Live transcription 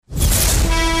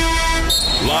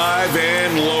Live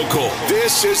and local.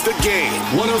 This is The Game.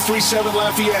 103.7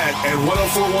 Lafayette and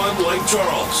 104.1 Lake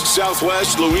Charles.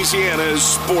 Southwest Louisiana's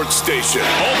sports station.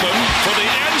 Open for the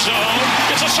end zone.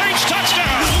 It's a Saints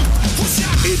touchdown.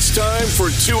 It's time for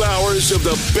 2 hours of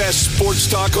the best sports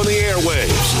talk on the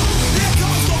airwaves.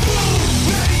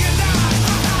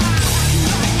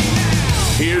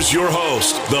 Here's your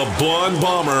host, the Blonde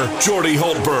Bomber, Jordy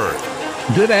Holtberg.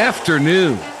 Good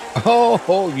afternoon.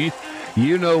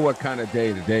 You know what kind of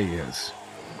day today is.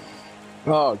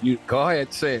 Oh, you go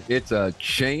ahead, say it. It's a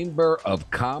Chamber of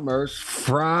Commerce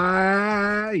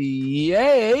Friday,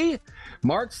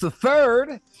 March the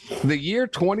 3rd, the year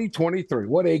 2023.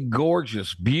 What a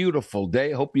gorgeous, beautiful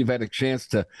day. Hope you've had a chance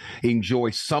to enjoy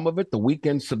some of it. The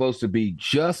weekend's supposed to be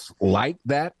just like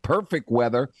that. Perfect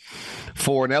weather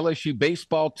for an LSU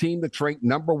baseball team that's ranked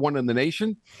number 1 in the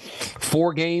nation.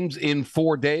 4 games in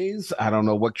 4 days. I don't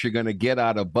know what you're going to get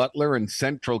out of Butler and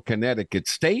Central Connecticut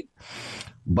State.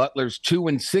 Butler's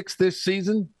 2-6 this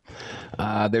season.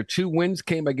 Their 2 wins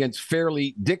came against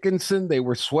Fairleigh Dickinson. They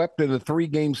were swept in a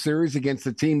 3-game series against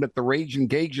the team that the Ragin'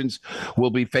 Cajuns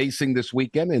will be facing this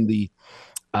weekend in the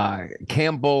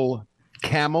Campbell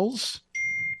Camels.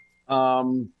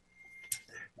 And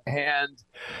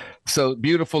so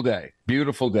beautiful day.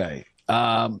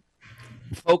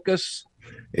 Focus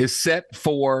is set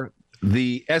for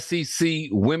the SEC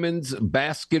Women's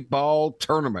Basketball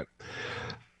Tournament.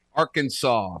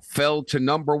 Arkansas fell to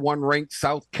number 1 ranked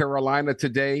South Carolina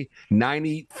today,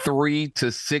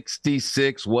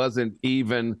 93-66, wasn't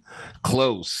even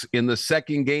close. In the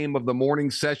second game of the morning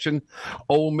session,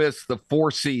 Ole Miss, the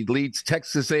 4 seed, leads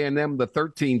Texas A&M, the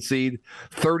 13 seed,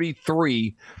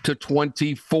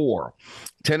 33-24.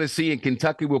 Tennessee and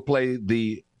Kentucky will play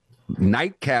the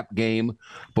nightcap game.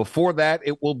 Before that,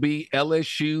 it will be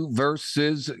LSU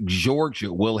versus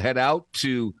Georgia. We'll head out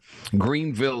to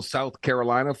Greenville, South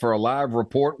Carolina for a live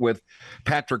report with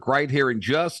Patrick Wright here in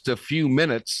just a few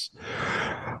minutes.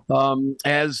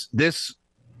 As this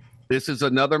is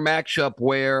another matchup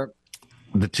where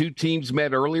the 2 teams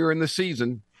met earlier in the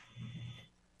season,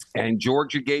 and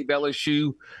Georgia gave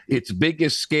LSU its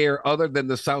biggest scare other than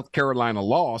the South Carolina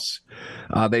loss.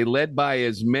 They led by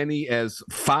as many as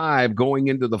 5 going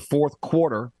into the fourth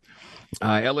quarter.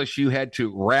 LSU had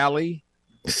to rally,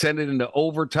 send it into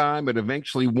overtime, and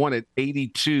eventually won it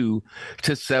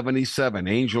 82-77.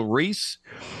 Angel Reese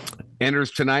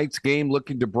enters tonight's game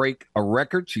looking to break a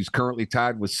record. She's currently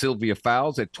tied with Sylvia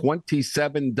Fowles at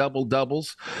 27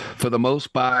 double-doubles for the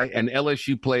most by an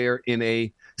LSU player in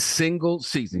a single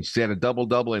season. She had a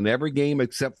double-double in every game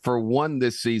except for 1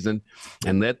 this season,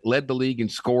 and that led the league in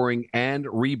scoring and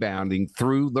rebounding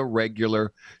through the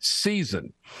regular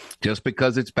season. Just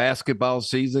because it's basketball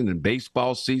season and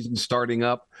baseball season starting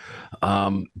up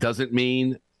doesn't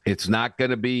mean it's not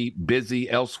going to be busy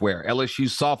elsewhere. LSU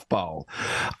softball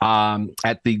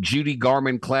at the Judy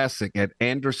Garman Classic at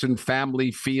Anderson Family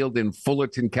Field in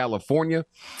Fullerton, California.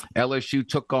 LSU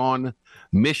took on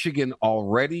Michigan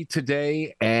already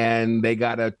today, and they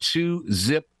got a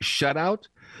 2-zip shutout.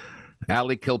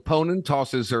 Allie Kilponen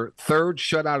tosses her 3rd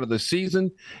shutout of the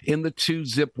season in the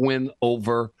 2-zip win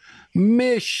over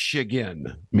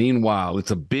Michigan. Meanwhile,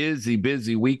 it's a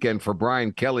busy weekend for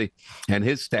Brian Kelly and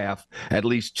his staff. At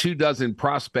least 24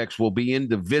 prospects will be in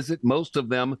to visit, most of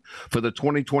them for the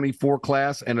 2024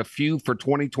 class and a few for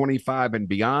 2025 and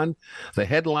beyond. The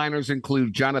headliners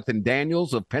include Jonathan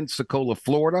Daniels of Pensacola,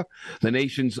 Florida, the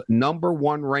nation's number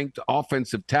 1 ranked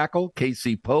offensive tackle,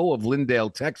 Casey Poe of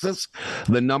Lindale, Texas,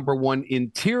 the number 1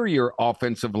 interior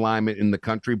offensive lineman in the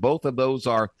country. Both of those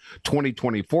are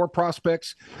 2024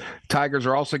 prospects. Tigers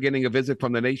are also getting a visit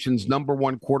from the nation's number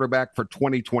 1 quarterback for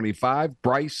 2025,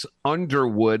 Bryce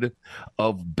Underwood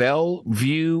of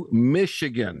Bellevue,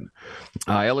 Michigan.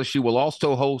 LSU will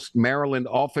also host Maryland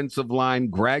offensive line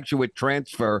graduate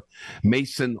transfer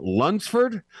Mason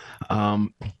Lunsford.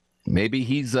 Maybe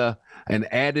he's an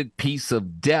added piece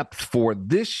of depth for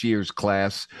this year's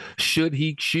class should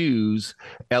he choose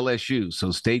LSU.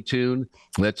 So stay tuned.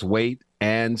 Let's wait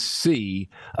and see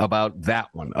about that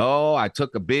one. Oh, I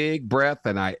took a big breath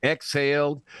and I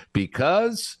exhaled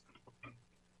because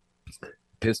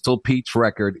Pistol Pete's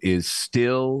record is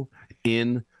still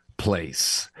in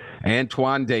place.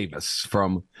 Antoine Davis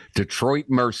from Detroit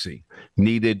Mercy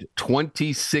needed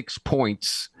 26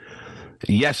 points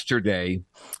yesterday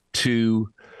to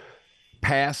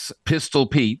pass Pistol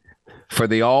Pete for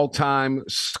the all-time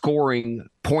scoring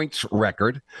points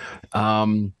record.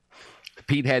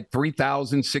 Pete had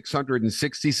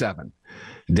 3,667.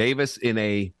 Davis in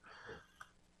a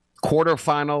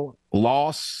quarterfinal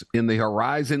loss in the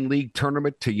Horizon League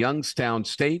tournament to Youngstown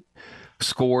State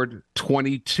scored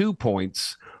 22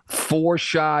 points, 4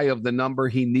 shy of the number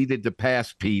he needed to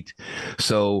pass Pete.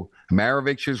 So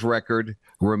Maravich's record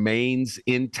remains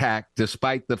intact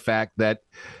despite the fact that,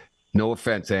 no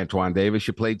offense, Antoine Davis,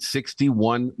 you played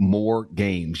 61 more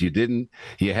games. You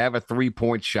have a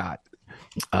 3-point shot.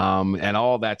 And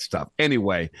all that stuff.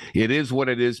 Anyway, it is what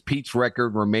it is. Pete's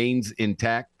record remains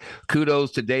intact.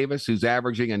 Kudos to Davis, who's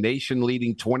averaging a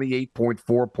nation-leading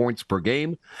 28.4 points per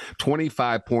game,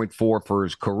 25.4 for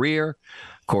his career.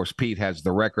 Of course, Pete has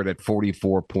the record at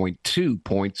 44.2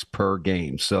 points per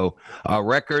game. So a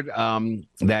record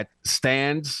that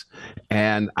stands,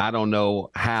 and I don't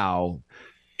know how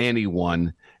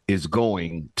anyone is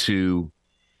going to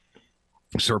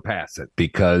surpass it,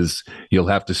 because you'll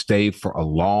have to stay for a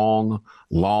long,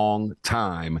 long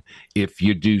time if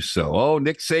you do so. Oh,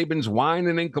 Nick Saban's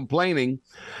whining and complaining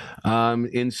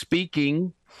in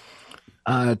speaking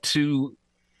to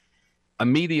a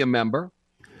media member,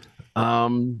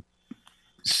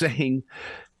 saying,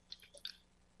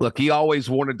 look, he always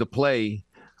wanted to play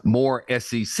more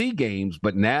SEC games,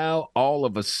 but now all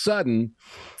of a sudden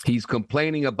he's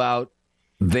complaining about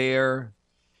their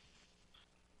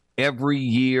every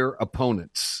year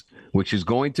opponents, which is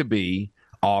going to be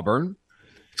Auburn,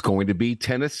 it's going to be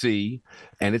Tennessee,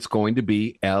 and it's going to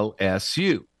be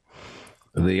LSU.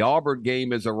 The Auburn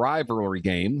game is a rivalry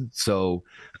game, so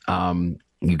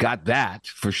you got that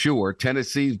for sure.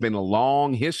 Tennessee's been a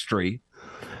long history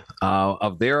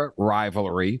of their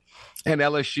rivalry, and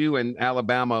LSU and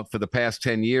Alabama for the past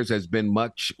 10 years has been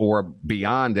much, or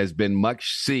beyond, has been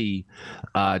much see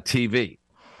TV.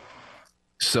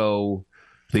 So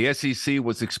the SEC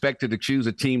was expected to choose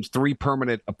a team's 3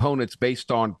 permanent opponents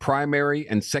based on primary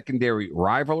and secondary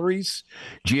rivalries,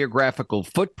 geographical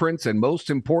footprints, and most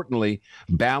importantly,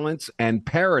 balance and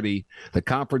parity. The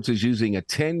conference is using a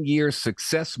 10-year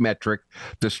success metric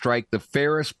to strike the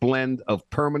fairest blend of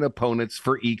permanent opponents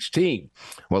for each team.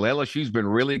 Well, LSU's been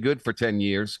really good for 10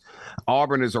 years.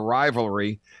 Auburn is a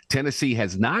rivalry. Tennessee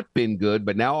has not been good,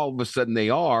 but now all of a sudden they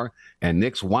are, and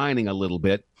Nick's whining a little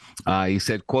bit. He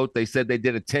said, quote, they said they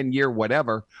did a 10-year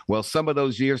whatever. Well, some of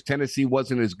those years, Tennessee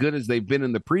wasn't as good as they've been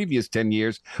in the previous 10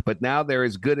 years, but now they're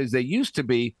as good as they used to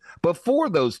be before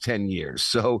those 10 years.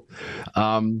 So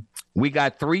we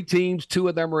got 3 teams. 2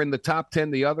 of them are in the top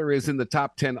 10. The other is in the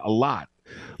top 10 a lot.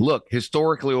 Look,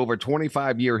 historically, over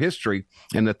 25-year history,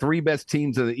 and the 3 best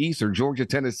teams in the East are Georgia,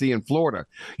 Tennessee, and Florida.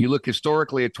 You look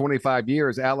historically at 25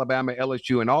 years, Alabama,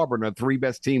 LSU, and Auburn are the 3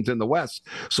 best teams in the West.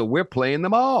 So we're playing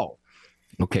them all.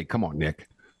 Okay, come on, Nick.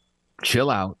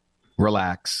 Chill out,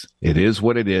 relax. It is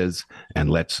what it is, and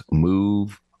let's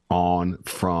move on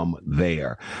from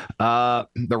there. The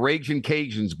Ragin'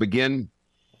 Cajuns begin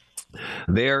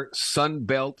their Sun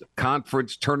Belt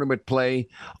Conference tournament play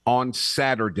on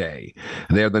Saturday.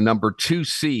 They're the number 2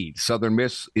 seed. Southern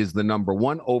Miss is the number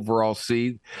 1 overall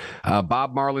seed.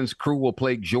 Bob Marlin's crew will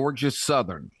play Georgia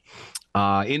Southern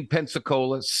in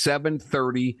Pensacola,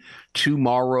 7:30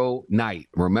 tomorrow night.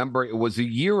 Remember, it was a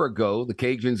year ago the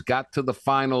Cajuns got to the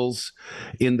finals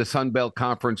in the Sun Belt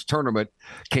Conference tournament,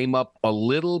 came up a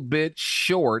little bit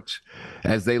short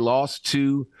as they lost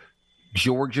to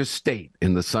Georgia State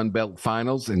in the Sun Belt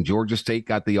Finals, and Georgia State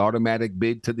got the automatic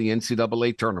bid to the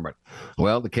NCAA tournament.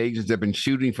 Well, the Cajuns have been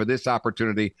shooting for this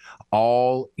opportunity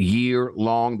all year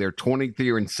long. They're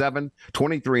 23-7.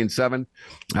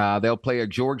 They'll play a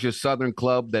Georgia Southern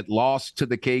club that lost to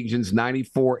the Cajuns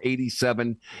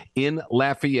 94-87 in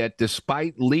Lafayette,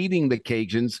 despite leading the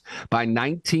Cajuns by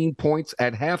 19 points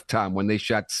at halftime when they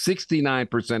shot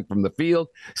 69% from the field,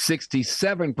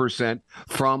 67%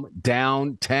 from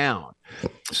downtown.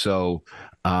 So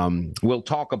we'll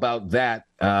talk about that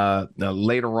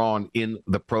later on in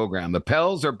the program. The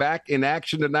Pels are back in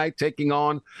action tonight, taking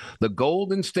on the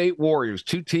Golden State Warriors,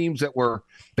 2 teams that were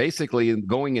basically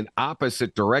going in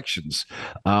opposite directions.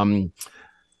 The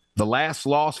last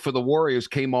loss for the Warriors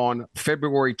came on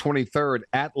February 23rd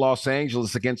at Los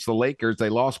Angeles against the Lakers. They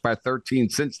lost by 13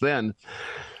 since then.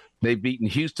 They've beaten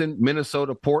Houston,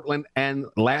 Minnesota, Portland, and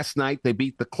last night they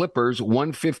beat the Clippers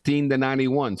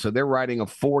 115-91. So they're riding a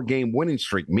 4-game winning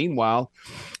streak. Meanwhile,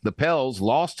 the Pels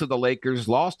lost to the Lakers,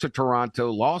 lost to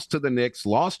Toronto, lost to the Knicks,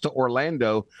 lost to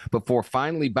Orlando before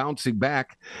finally bouncing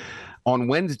back on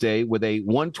Wednesday with a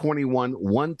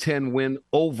 121-110 win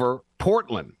over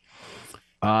Portland.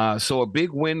 So a big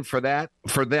win for them.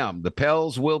 The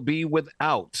Pels will be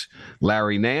without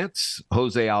Larry Nance,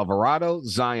 Jose Alvarado,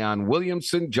 Zion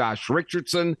Williamson, Josh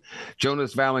Richardson.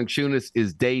 Jonas Valanciunas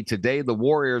is day-to-day. The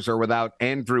Warriors are without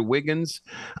Andrew Wiggins,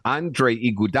 Andre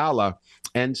Iguodala,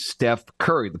 and Steph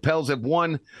Curry. The Pels have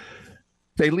won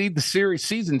They lead the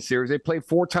season series. They play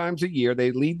 4 times a year.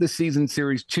 They lead the season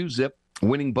series 2-0,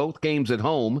 winning both games at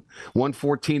home,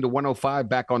 114-105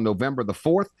 back on November the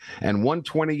 4th, and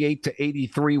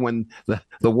 128-83 when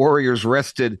the Warriors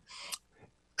rested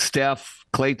Steph,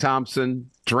 Klay Thompson,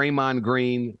 Draymond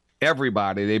Green,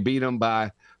 everybody. They beat them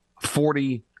by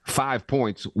 45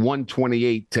 points,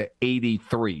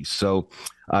 128-83. So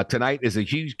tonight is a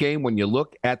huge game. When you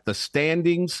look at the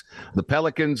standings, the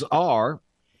Pelicans are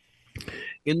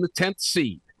in the 10th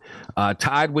seed,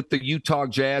 tied with the Utah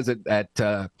Jazz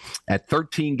at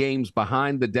 13 games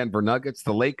behind the Denver Nuggets.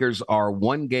 The Lakers are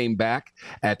 1 game back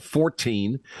at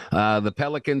 14. The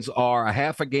Pelicans are a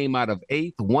half a game out of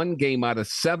 8th, 1 game out of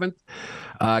 7th,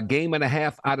 game and a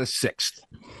half out of 6th.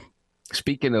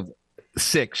 Speaking of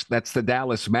 6th, that's the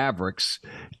Dallas Mavericks.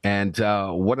 And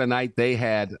what a night they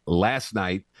had last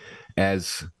night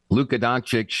as Luka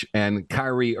Doncic and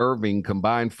Kyrie Irving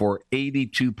combined for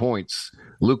 82 points.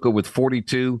 Luka with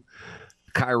 42,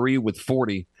 Kyrie with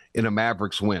 40 in a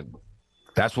Mavericks win.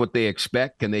 That's what they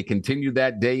expect. Can they continue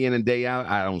that day in and day out?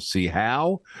 I don't see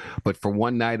how. But for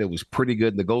one night, it was pretty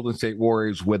good. The Golden State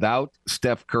Warriors, without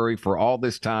Steph Curry for all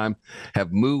this time,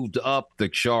 have moved up the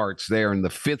charts. They're in the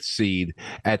 5th seed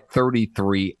at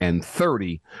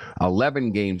 33-30,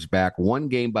 11 games back, 1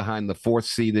 game behind the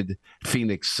 4th-seeded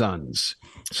Phoenix Suns.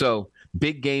 So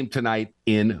big game tonight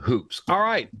in hoops. All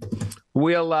right.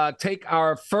 We'll take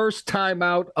our first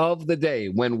timeout of the day.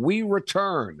 When we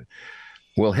return,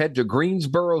 we'll head to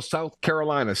Greensboro, South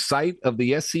Carolina, site of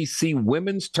the SEC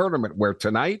Women's Tournament, where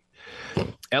tonight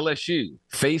LSU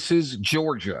faces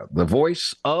Georgia. The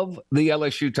voice of the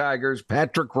LSU Tigers,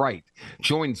 Patrick Wright,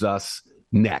 joins us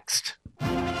next.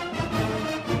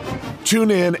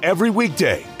 Tune in every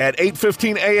weekday at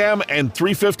 8:15 a.m. and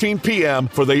 3:15 p.m.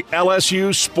 for the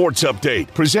LSU Sports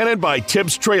Update, presented by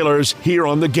Tibbs Trailers here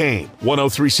on The Game.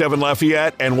 103.7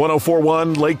 Lafayette and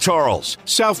 104.1 Lake Charles,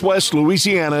 Southwest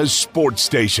Louisiana's sports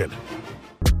station.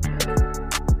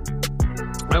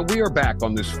 We are back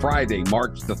on this Friday,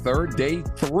 March the 3rd, day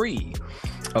 3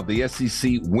 of the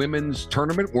SEC Women's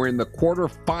Tournament. We're in the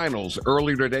quarterfinals.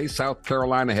 Earlier today, South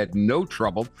Carolina had no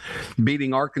trouble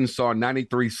beating Arkansas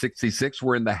 93-66.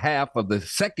 We're in the half of the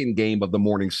second game of the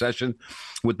morning session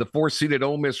with the 4-seeded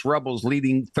Ole Miss Rebels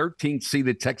leading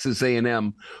 13th-seeded Texas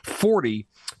A&M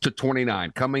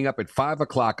 40-29. Coming up at 5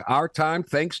 o'clock our time,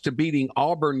 thanks to beating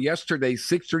Auburn yesterday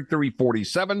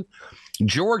 63-47.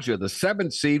 Georgia, the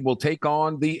 7th seed, will take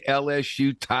on the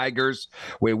LSU Tigers,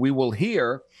 where we will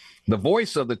hear the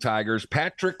voice of the Tigers,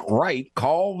 Patrick Wright,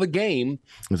 call the game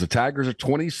as the Tigers are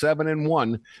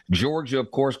 27-1. Georgia, of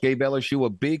course, gave LSU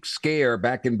a big scare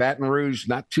back in Baton Rouge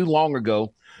not too long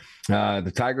ago.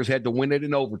 The Tigers had to win it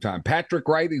in overtime. Patrick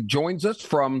Wright joins us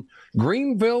from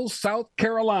Greenville, South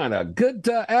Carolina. Good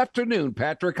afternoon,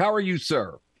 Patrick. How are you,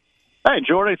 sir? Hey,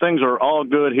 Jordy. Things are all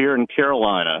good here in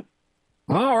Carolina.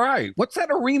 All right. What's that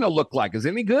arena look like? Is it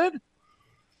any good?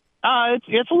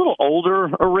 It's a little older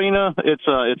arena. It's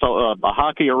a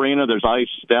hockey arena. There's ice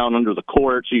down under the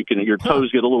court, so your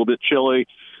toes get a little bit chilly.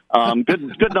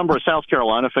 Good number of South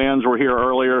Carolina fans were here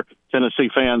earlier. Tennessee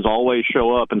fans always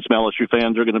show up, and some LSU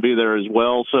fans are going to be there as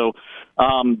well. So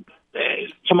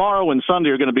tomorrow and Sunday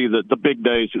are going to be the big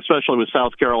days, especially with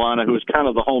South Carolina, who is kind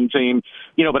of the home team.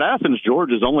 But Athens,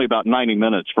 Georgia is only about 90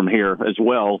 minutes from here as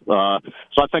well.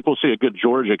 So I think we'll see a good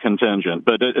Georgia contingent.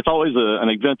 But it's always an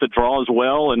event that draws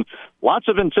well, and lots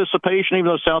of anticipation, even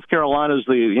though South Carolina is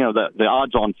the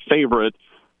odds-on favorite.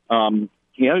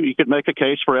 You could make a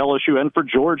case for LSU and for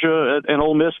Georgia and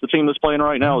Ole Miss, the team that's playing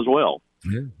right now as well.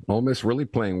 Yeah, Ole Miss really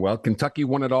playing well. Kentucky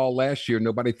won it all last year.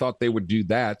 Nobody thought they would do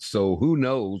that, so who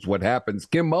knows what happens.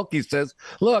 Kim Mulkey says,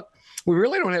 look, we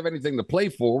really don't have anything to play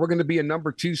for. We're going to be a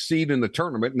number 2 seed in the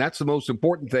tournament, and that's the most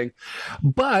important thing.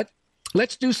 But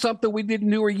let's do something we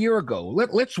didn't do a year ago.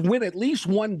 Let's win at least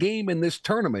 1 game in this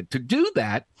tournament. To do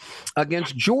that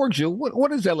against Georgia,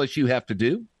 what does LSU have to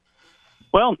do?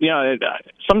 Well,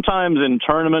 sometimes in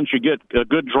tournaments you get a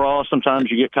good draw.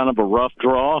 Sometimes you get kind of a rough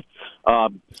draw.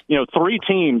 3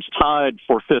 teams tied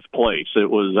for 5th place. It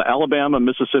was Alabama,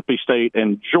 Mississippi State,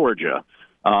 and Georgia.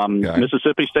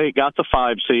 Mississippi State got the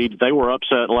 5 seed. They were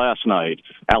upset last night.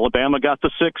 Alabama got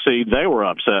the 6 seed. They were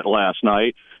upset last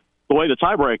night. The way the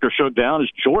tiebreaker shook down is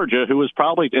Georgia, who is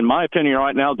probably, in my opinion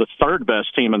right now, the 3rd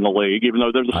best team in the league, even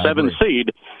though they're the 7th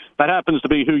seed. That happens to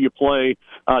be who you play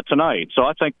tonight. So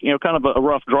I think, kind of a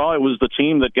rough draw. It was the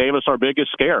team that gave us our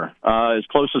biggest scare. As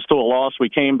closest to a loss we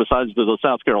came besides the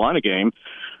South Carolina game.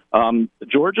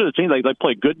 Georgia, the team, they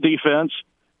play good defense.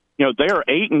 They are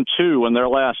 8-2 in their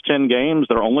last 10 games.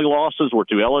 Their only losses were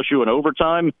to LSU in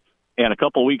overtime and a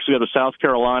couple of weeks ago to South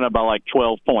Carolina by like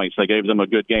 12 points. They gave them a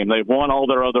good game. They've won all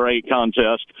their other 8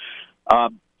 contests.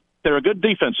 They're a good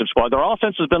defensive squad. Their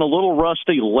offense has been a little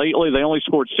rusty lately. They only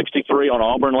scored 63 on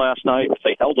Auburn last night, but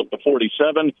they held them to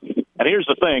 47. And here's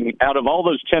the thing. Out of all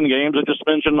those 10 games I just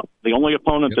mentioned, the only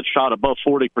opponent that shot above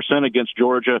 40% against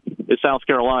Georgia is South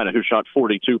Carolina, who shot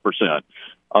 42%.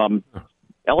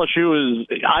 LSU is,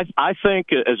 I think,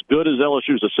 as good as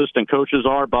LSU's assistant coaches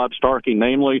are, Bob Starkey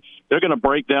namely, they're going to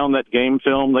break down that game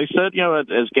film. They said,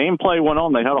 as gameplay went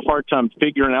on, they had a hard time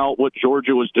figuring out what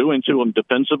Georgia was doing to them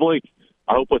defensively.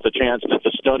 I hope with a chance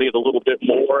to study it a little bit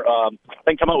more,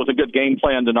 they can come up with a good game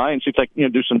plan tonight and see if they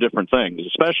can do some different things,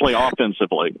 especially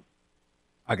offensively.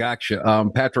 I got you.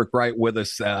 Patrick Wright with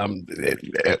us.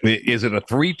 Is it a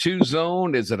 3-2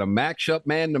 zone? Is it a matchup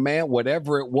man-to-man?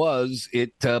 Whatever it was,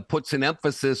 it puts an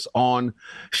emphasis on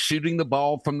shooting the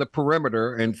ball from the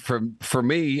perimeter. And for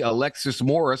me, Alexis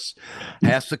Morris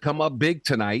has to come up big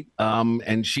tonight,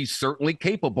 and she's certainly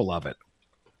capable of it.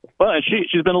 Well, and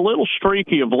she's been a little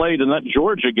streaky of late in that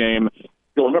Georgia game.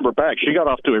 You'll remember back, she got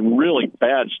off to a really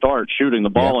bad start shooting the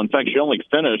ball. Yeah. In fact, she only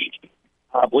finished,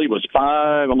 I believe it was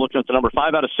 5. I'm looking at the number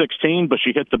 5 out of 16, but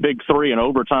she hit the big 3 in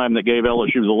overtime that gave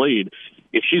LSU the lead.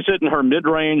 If she's hitting her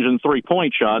mid-range and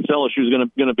 3-point shots, LSU's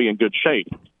going to be in good shape.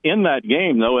 In that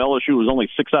game, though, LSU was only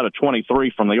 6 out of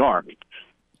 23 from the arc.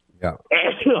 Yeah.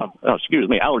 Oh, excuse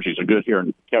me, allergies are good here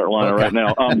in Carolina right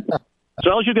now. So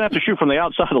LSU's going to have to shoot from the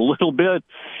outside a little bit.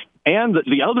 And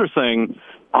the other thing,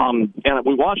 and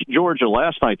we watched Georgia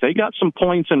last night, they got some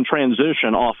points in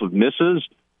transition off of misses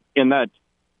in that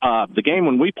the game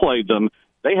when we played them.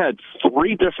 They had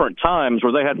 3 different times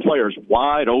where they had players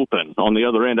wide open on the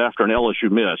other end after an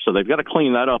LSU miss. So they've got to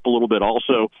clean that up a little bit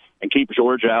also and keep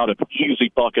Georgia out of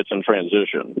easy buckets in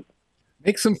transition.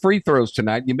 Make some free throws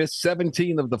tonight. You missed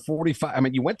 17 of the 45. I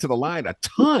mean, you went to the line a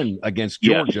ton against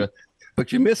Georgia. Yes.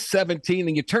 But you missed 17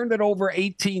 and you turned it over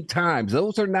 18 times.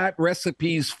 Those are not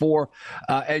recipes for,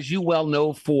 as you well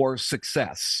know, for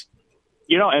success.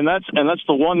 And that's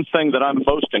the one thing that I'm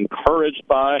most encouraged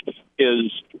by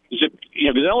is it,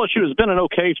 because LSU has been an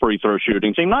okay free throw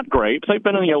shooting team, not great, but they've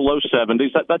been in the low 70s.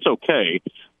 That's okay.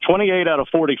 28 out of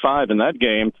 45 in that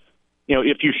game.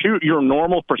 If you shoot your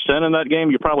normal percent in that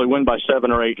game, you probably win by 7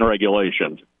 or 8 in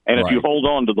regulation. And if you hold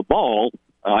on to the ball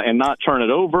and not turn it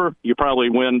over, you probably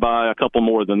win by a couple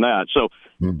more than that. So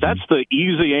that's the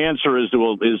easy answer is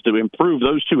to improve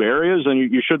those 2 areas, and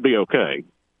you should be okay.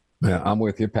 Yeah, I'm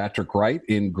with you, Patrick Wright,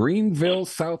 in Greenville,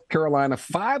 South Carolina,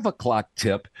 5 o'clock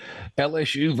tip,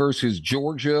 LSU versus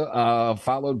Georgia,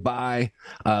 followed by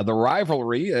the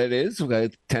rivalry, it is,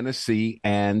 with Tennessee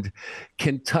and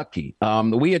Kentucky.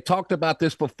 We had talked about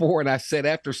this before, and I said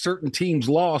after certain teams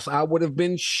lost, I would have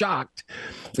been shocked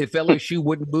if LSU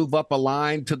wouldn't move up a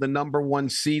line to the number 1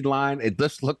 seed line. It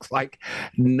just looks like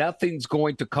nothing's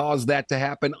going to cause that to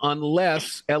happen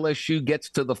unless LSU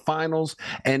gets to the finals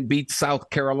and beats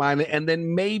South Carolina. And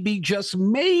then maybe, just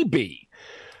maybe,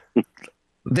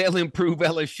 they'll improve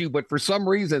LSU. But for some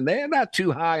reason, they're not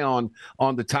too high on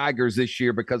the Tigers this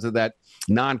year because of that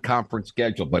non-conference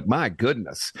schedule. But my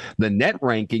goodness, the net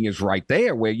ranking is right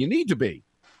there where you need to be.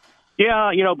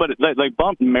 Yeah, but they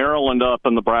bumped Maryland up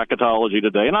in the bracketology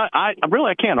today. And I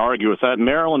really can't argue with that.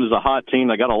 Maryland is a hot team.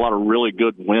 They got a lot of really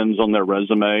good wins on their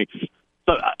resume.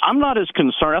 So I'm not as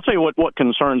concerned. I'll tell you what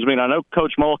concerns me. And I know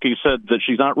Coach Mulkey said that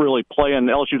LSU's not really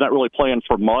playing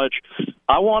for much.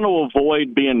 I want to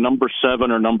avoid being number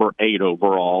 7 or number 8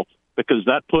 overall because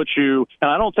that puts you – and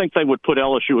I don't think they would put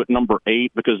LSU at number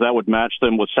 8 because that would match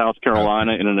them with South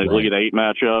Carolina in an Elite 8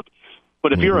 matchup.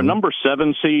 But if you're a number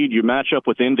 7 seed, you match up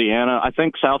with Indiana. I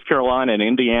think South Carolina and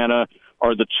Indiana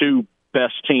are the 2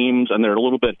 best teams, and they're a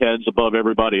little bit heads above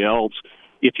everybody else.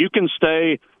 If you can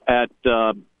stay at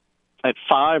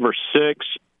 5 or 6,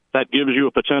 that gives you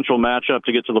a potential matchup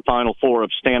to get to the Final Four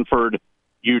of Stanford,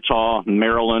 Utah, and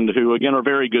Maryland, who, again, are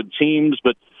very good teams.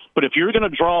 But if you're going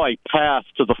to draw a path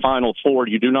to the Final Four,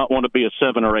 you do not want to be a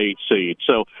 7 or 8 seed.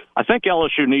 So I think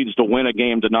LSU needs to win a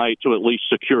game tonight to at least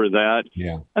secure that.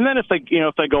 Yeah. And then if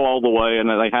they go all the way and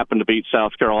they happen to beat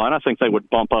South Carolina, I think they would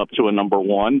bump up to a number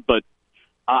 1. But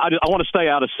I want to stay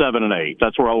out of 7 and 8.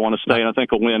 That's where I want to stay, and I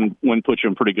think a win puts you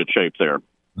in pretty good shape there.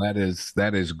 That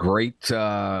is great.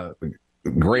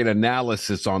 Great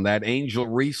analysis on that. Angel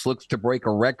Reese looks to break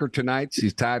a record tonight.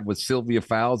 She's tied with Sylvia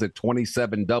Fowles at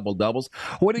 27 double-doubles.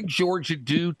 What did Georgia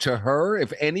do to her,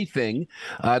 if anything?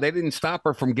 They didn't stop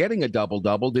her from getting a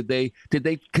double-double. Did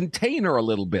they contain her a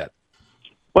little bit?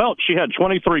 Well, she had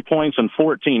 23 points and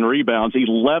 14 rebounds.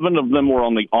 11 of them were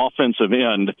on the offensive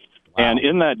end. Wow. And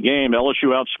in that game,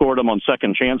 LSU outscored them on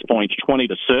second chance points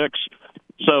 20-6.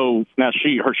 So now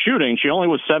her shooting, she only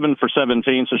was 7 for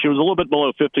 17, so she was a little bit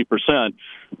below 50%.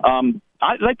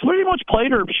 They pretty much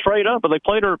played her straight up, but they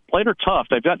played her tough.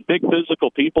 They've got big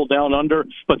physical people down under,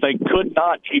 but they could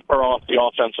not keep her off the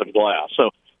offensive glass.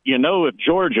 So, if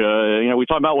Georgia, we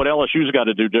talk about what LSU's got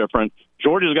to do different.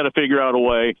 Georgia's got to figure out a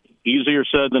way, easier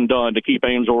said than done, to keep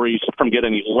Angel Reese from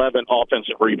getting 11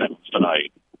 offensive rebounds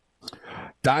tonight.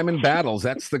 Diamond Battles,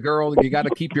 that's the girl you got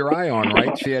to keep your eye on,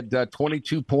 right? She had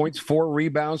 22 points, 4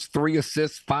 rebounds, 3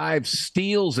 assists, 5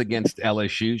 steals against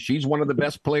LSU. She's one of the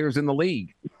best players in the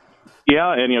league.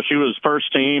 Yeah, and she was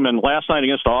first team, and last night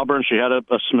against Auburn, she had a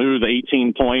smooth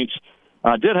 18 points.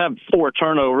 Did have 4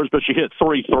 turnovers, but she hit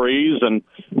 3 threes, and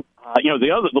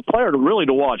the player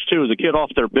to watch too is a kid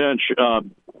off their bench,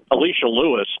 Alicia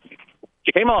Lewis.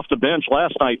 She came off the bench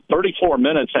last night, 34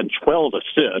 minutes, had 12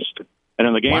 assists. And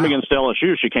in the game against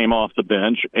LSU, she came off the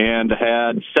bench and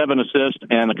had 7 assists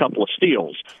and a couple of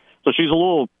steals. So she's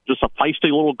just a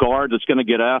feisty little guard that's going to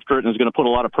get after it and is going to put a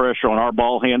lot of pressure on our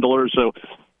ball handlers. So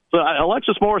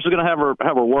Alexis Morris is going to have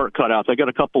her work cut out. They got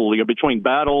a couple between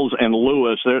Battles and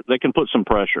Lewis. They can put some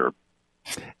pressure.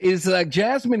 Is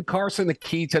Jasmine Carson the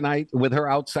key tonight with her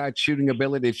outside shooting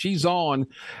ability? If she's on,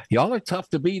 y'all are tough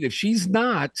to beat. If she's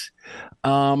not,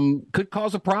 could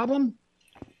cause a problem?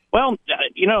 Well,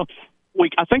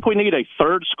 I think we need a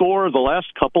third scorer. The last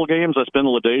couple of games, that's been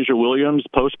LaDasia Williams,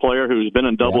 post player who's been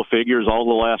in double figures all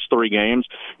the last 3 games.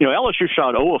 LSU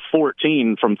shot 0 of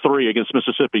 14 from 3 against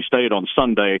Mississippi State on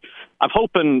Sunday. I'm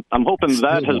hoping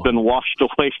that has been washed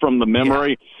away from the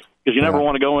memory because you never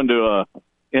want to go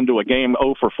into a game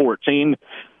 0 for 14.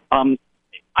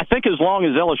 I think as long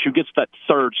as LSU gets that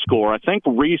third score, I think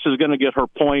Reese is going to get her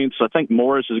points. I think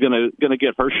Morris is going to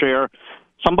get her share.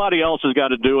 Somebody else has got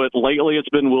to do it. Lately, it's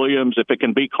been Williams. If it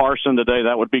can be Carson today,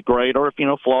 that would be great. Or if,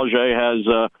 Flauget has,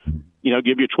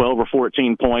 give you 12 or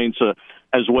 14 points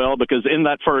as well. Because in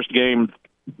that first game,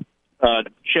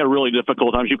 she had a really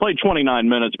difficult time. She played 29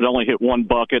 minutes, but only hit 1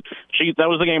 bucket. That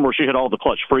was the game where she hit all the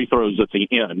clutch free throws at the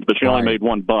end, but she only made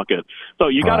 1 bucket. So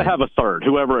you got to have a third,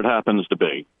 whoever it happens to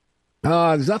be.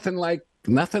 There's nothing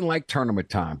like tournament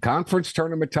time, conference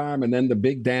tournament time, and then the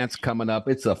big dance coming up.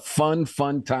 It's a fun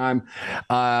time.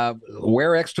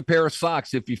 Wear extra pair of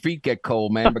socks if your feet get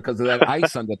cold, man, because of that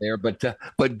ice under there.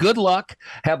 But good luck.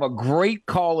 Have a great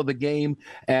call of the game,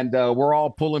 and we're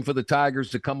all pulling for the Tigers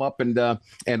to come up and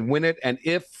win it. And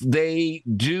if they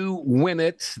do win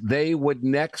it, they would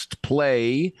next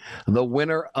play the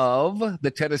winner of the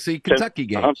Tennessee-Kentucky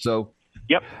game. So.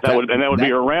 Yep, that would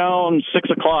be around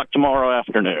 6:00 tomorrow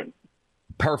afternoon.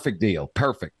 Perfect deal.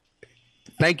 Perfect.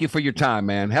 Thank you for your time,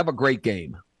 man. Have a great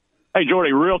game. Hey,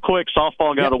 Jordy, real quick,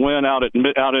 softball got a win out at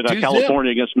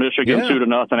California against Michigan,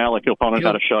 2-0. Alec Kilpona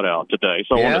got a shutout today,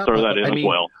 so I want to throw that in as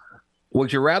well.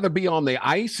 Would you rather be on the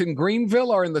ice in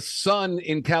Greenville or in the sun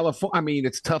in California? I mean,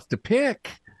 it's tough to pick.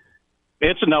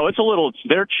 They're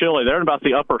chilly. They're in about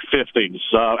the upper 50s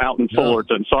out in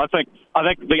Fullerton. So I think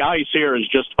the ice here is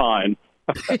just fine.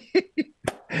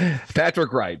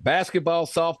 Patrick Wright, basketball,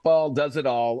 softball, does it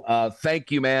all. Thank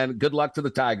you, man. Good luck to the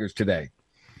Tigers today.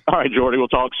 All right, Jordy, we'll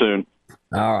talk soon.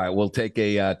 All right, we'll take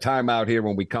a timeout here.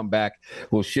 When we come back,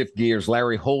 we'll shift gears.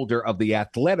 Larry Holder of The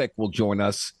Athletic will join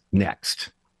us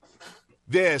next.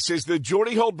 This is the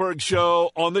Jordy Holberg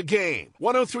Show on the Game.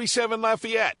 103.7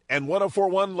 Lafayette and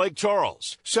 104.1 Lake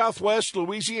Charles, Southwest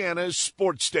Louisiana's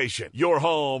sports station. Your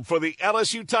home for the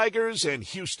LSU Tigers and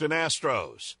Houston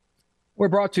Astros. We're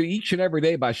brought to you each and every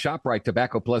day by ShopRite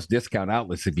Tobacco Plus discount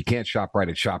outlets. If you can't shop right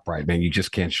at ShopRite, man, you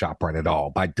just can't shop right at all.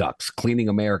 By Dux, cleaning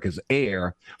America's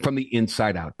air from the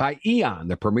inside out. By Eon,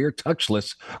 the premier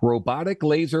touchless robotic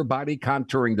laser body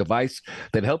contouring device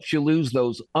that helps you lose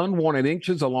those unwanted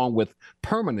inches along with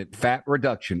permanent fat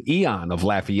reduction. Eon of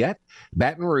Lafayette,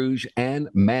 Baton Rouge, and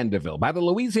Mandeville. By the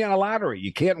Louisiana Lottery,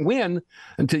 you can't win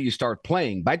until you start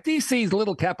playing. By DC's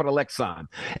Little Capital Exxon,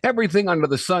 everything under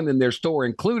the sun in their store,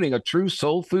 including a true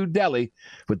soul food deli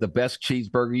with the best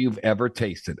cheeseburger you've ever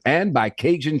tasted. And by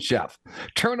Cajun Chef.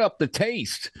 Turn up the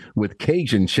taste with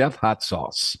Cajun Chef hot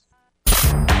sauce.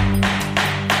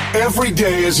 Every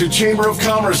day is a Chamber of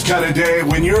Commerce kind of day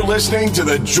when you're listening to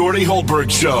the Jordy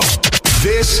Holberg Show.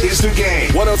 This is the Game.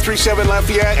 103.7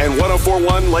 Lafayette and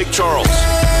 104.1 Lake Charles.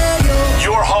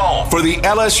 Your home for the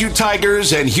LSU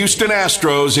Tigers and Houston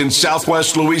Astros in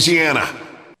Southwest Louisiana.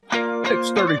 It's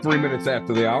 33 minutes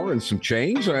after the hour and some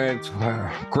change. It's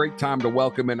a great time to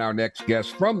welcome in our next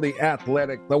guest from The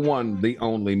Athletic, the one, the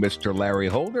only Mr. Larry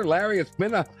Holder. Larry, it's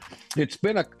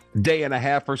been a day and a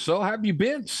half or so. How have you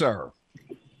been, sir?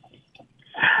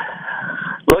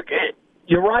 Look,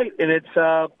 you're right, and it's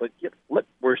but look,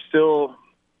 we're still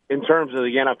in terms of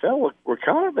the NFL, we're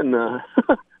kind of in the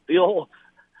the old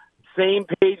same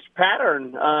page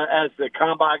pattern as the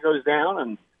combine goes down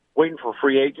and waiting for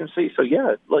free agency. So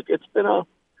yeah, look, it's been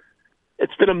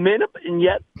a minute, and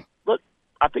yet look,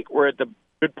 I think we're at the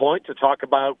good point to talk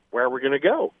about where we're going to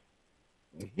go.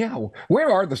 Yeah, where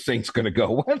are the Saints going to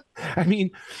go? What? I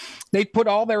mean, they put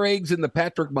all their eggs in the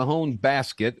Patrick Mahomes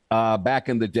basket back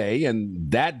in the day,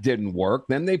 and that didn't work.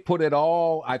 Then they put it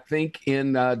all, I think,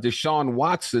 in Deshaun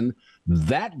Watson.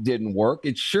 That didn't work.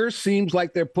 It sure seems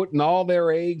like they're putting all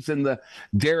their eggs in the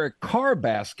Derek Carr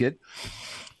basket.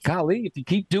 Golly, if you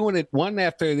keep doing it one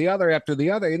after the other,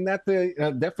 isn't that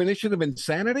the definition of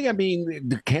insanity? I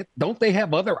mean, don't they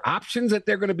have other options that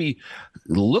they're going to be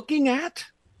looking at?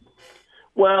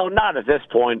 Well, not at this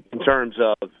point in terms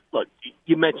of, look,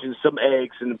 you mentioned some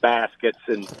eggs in the baskets,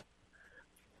 and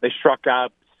they struck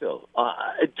out still.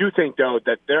 I do think, though,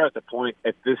 that they're at the point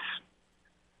at this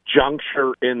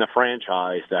juncture in the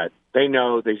franchise that they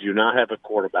know they do not have a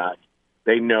quarterback.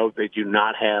 They know they do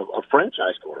not have a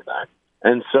franchise quarterback.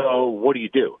 And so what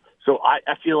do? So I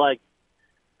feel like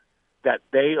that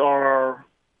they are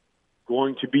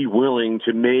going to be willing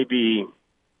to maybe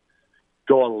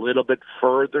go a little bit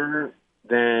further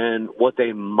than what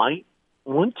they might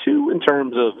want to in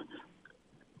terms of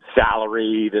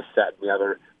salary, this, that, and the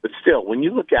other. But still, when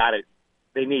you look at it,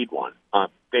 they need one.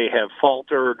 They have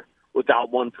faltered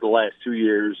without one for the last 2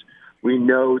 years. We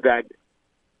know that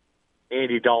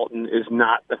Andy Dalton is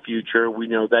not the future. We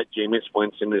know that Jameis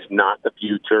Winston is not the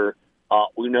future.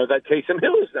 We know that Taysom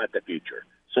Hill is not the future.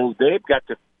 So they've got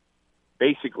to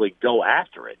basically go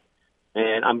after it.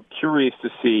 And I'm curious to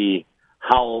see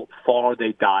how far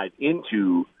they dive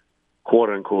into,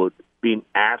 quote-unquote, being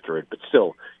after it. But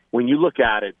still, when you look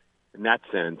at it in that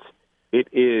sense, it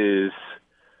is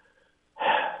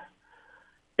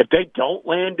 – if they don't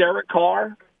land Derek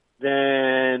Carr,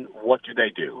 then what do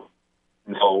they do?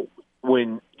 And so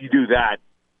when you do that,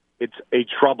 it's a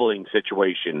troubling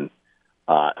situation,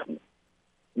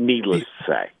 needless to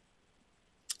say.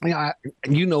 Yeah,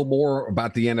 you know more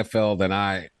about the NFL than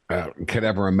I could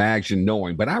ever imagine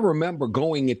knowing. But I remember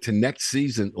going into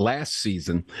last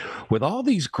season, with all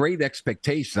these great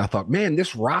expectations. I thought, man,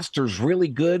 this roster's really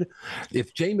good.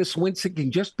 If Jameis Winston can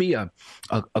just be a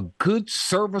good,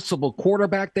 serviceable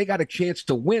quarterback, they got a chance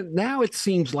to win. Now it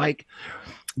seems like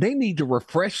they need to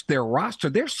refresh their roster.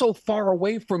 They're so far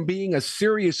away from being a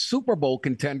serious Super Bowl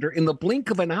contender in the blink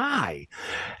of an eye.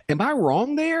 Am I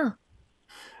wrong there?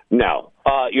 No,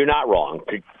 you're not wrong.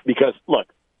 Because, look,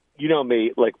 you know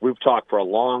me, like we've talked for a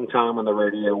long time on the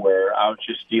radio where I was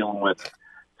just dealing with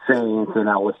Saints and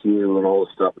LSU and all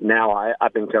this stuff. Now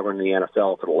I've been covering the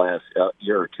NFL for the last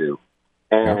year or two.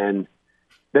 And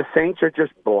the Saints are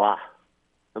just blah.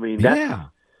 I mean,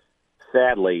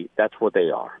 sadly, that's what they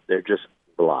are. They're just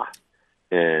blah.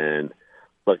 And,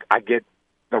 look, I get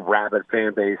the rabid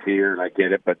fan base here, and I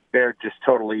get it, but they're just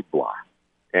totally blah.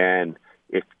 And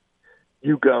if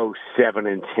you go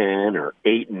 7-10 or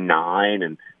 8-9,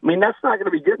 and I mean that's not going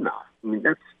to be good enough. I mean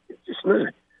it's just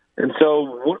not. And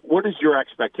so, what is your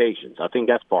expectations? I think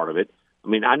that's part of it. I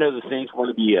mean, I know the Saints want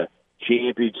to be a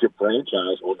championship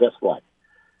franchise. Well, guess what?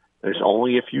 There's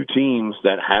only a few teams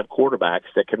that have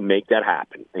quarterbacks that can make that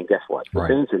happen. And guess what? The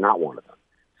Saints are not one of them.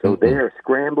 So they are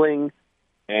scrambling,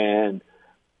 and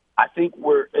I think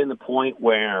we're in the point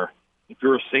where if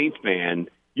you're a Saints fan,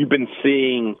 you've been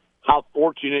seeing how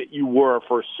fortunate you were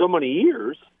for so many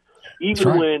years,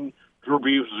 even when Drew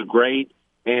Brees was great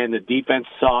and the defense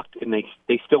sucked and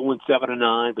they still went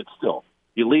 7-9, but still,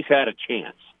 you at least had a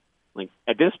chance. Like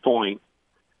at this point,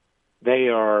 they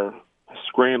are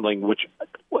scrambling, which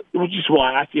is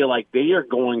why I feel like they are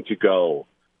going to go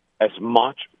as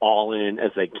much all in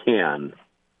as they can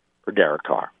for Derek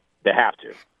Carr. They have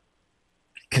to.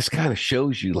 This kind of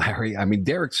shows you, Larry. I mean,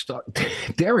 Derek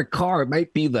Carr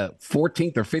might be the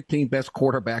 14th or 15th best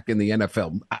quarterback in the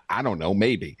NFL. I don't know,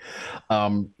 maybe.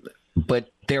 But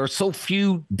there are so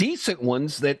few decent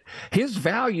ones that his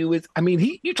value is, I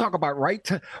mean, you talk about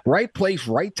right place,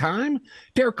 right time.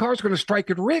 Derek Carr's going to strike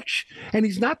it rich, and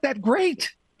he's not that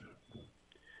great.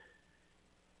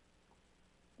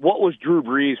 What was Drew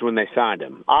Brees when they signed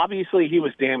him? Obviously, he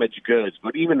was damaged goods,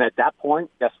 but even at that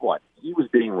point, guess what? He was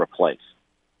being replaced.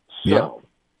 So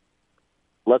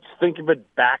let's think of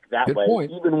it back that way.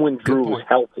 Point. Even when Drew was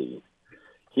healthy,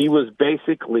 he was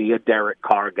basically a Derek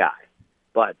Carr guy.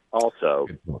 But also,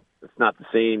 it's not the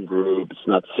same group. It's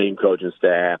not the same coaching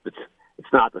staff.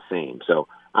 It's not the same. So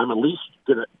I'm at least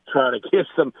going to try to give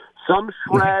some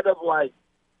shred of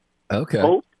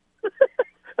hope.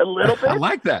 A little bit. I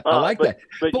like that. I like that.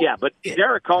 But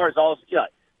Derek Carr is also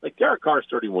like Derek Carr's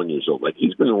 31 years old. Like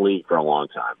he's been in the league for a long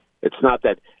time. It's not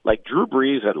that like Drew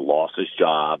Brees had lost his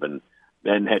job and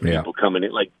then had people coming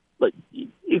in. Like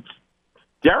it's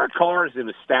Derek Carr is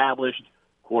an established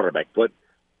quarterback. But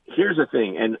here's the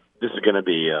thing, and this is going to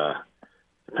be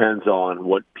depends on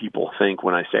what people think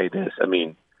when I say this. I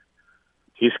mean,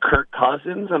 he's Kirk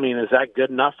Cousins. I mean, is that good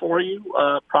enough for you?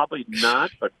 Probably not,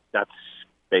 but that's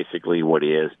basically what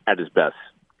he is at his best.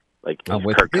 Like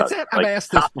Kirk Cousins, I've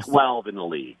asked this top 12 in the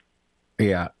league.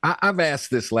 Yeah, I've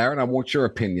asked this, Larry, and I want your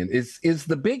opinion. Is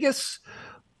the biggest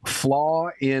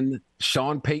flaw in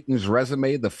Sean Payton's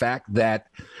resume the fact that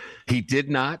he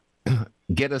did not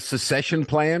get a succession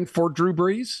plan for Drew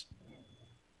Brees?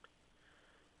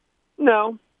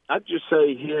 No, I'd just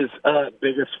say his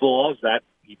biggest flaw is that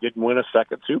he didn't win a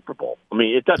second Super Bowl. I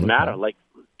mean, it doesn't matter. Like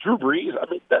Drew Brees, I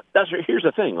mean, here's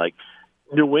the thing. Like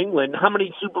New England, how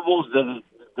many Super Bowls did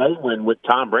they win with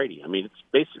Tom Brady? I mean, it's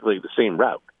basically the same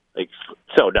route. Like,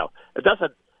 so no, it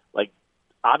doesn't. Like,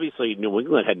 obviously, New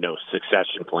England had no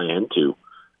succession plan to.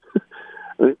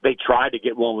 They tried to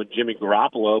get one with Jimmy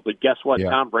Garoppolo, but guess what?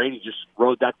 Tom Brady just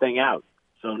rode that thing out.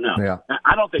 So no,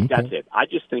 I don't think that's it. I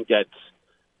just think that's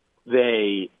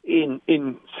they in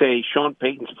say Sean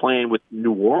Payton's plan with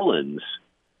New Orleans.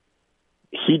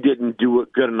 He didn't do a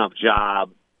good enough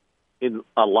job in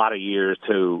a lot of years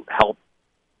to help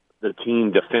the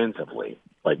team defensively.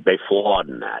 Like they flawed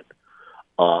in that.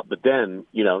 But then,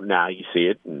 now you see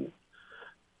it, and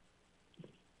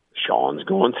Sean's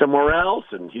going somewhere else,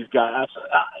 and he's got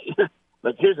 –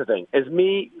 but here's the thing. As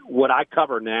me, what I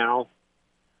cover now,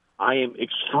 I am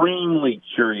extremely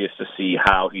curious to see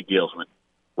how he deals with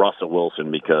Russell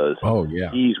Wilson because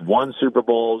he's won Super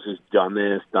Bowls, he's done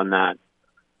this, done that.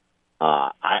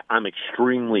 I'm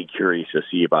extremely curious to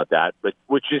see about that, but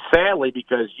which is sadly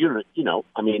because,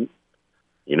 I mean –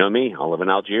 you know me, I live in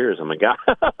Algiers. I'm a guy.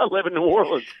 I live in New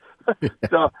Orleans.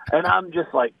 So, and I'm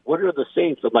just like, what are the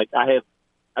Saints? I'm like,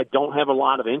 I don't have a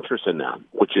lot of interest in them,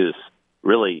 which is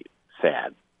really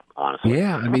sad, honestly.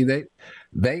 Yeah, I mean,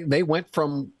 they went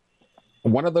from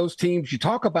one of those teams you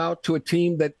talk about to a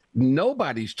team that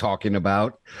nobody's talking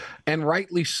about, and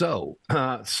rightly so.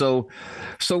 So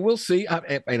we'll see.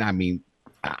 And I mean,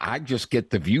 I just get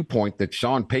the viewpoint that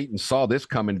Sean Payton saw this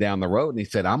coming down the road, and he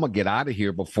said, I'm going to get out of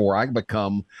here before I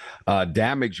become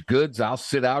damaged goods. I'll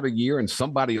sit out a year, and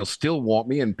somebody will still want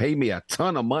me and pay me a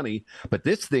ton of money, but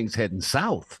this thing's heading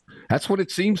south. That's what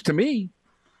it seems to me.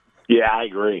 Yeah, I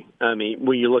agree. I mean,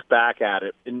 when you look back at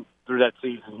it, and through that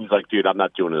season, he's like, dude, I'm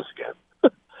not doing this again.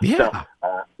 Yeah.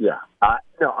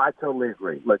 So, I totally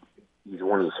agree. Look, he's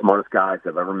one of the smartest guys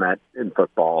I've ever met in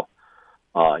football.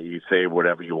 You say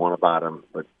whatever you want about him,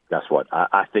 but guess what?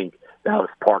 I think that was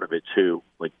part of it too.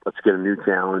 Like, let's get a new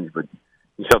challenge, but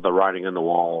you saw the writing on the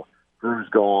wall. Drew's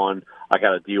gone. I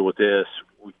got to deal with this.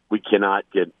 We cannot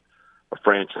get a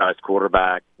franchise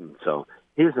quarterback. And so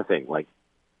here's the thing. Like,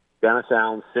 Dennis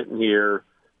Allen's sitting here.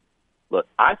 Look,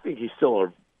 I think he's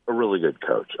still a really good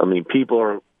coach. I mean, people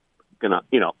are going to,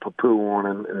 poo-poo on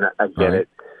him, and I get it.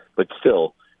 But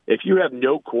still, if you have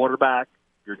no quarterback,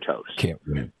 you're toast. Can't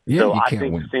win. Yeah, so you I can't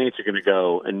think win. the Saints are going to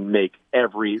go and make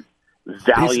every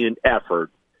valiant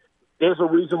effort. There's a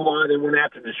reason why they went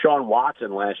after Deshaun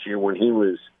Watson last year when he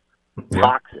was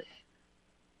toxic.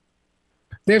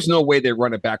 There's no way they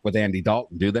run it back with Andy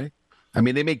Dalton, do they? I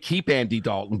mean, they may keep Andy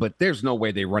Dalton, but there's no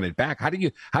way they run it back. How do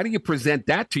you present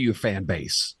that to your fan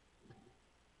base?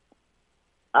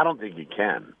 I don't think you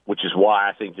can, which is why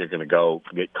I think they're going to go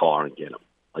get Carr and get him.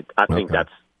 Like, I think that's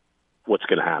what's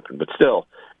going to happen. But still,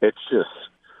 it's just.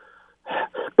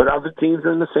 But other teams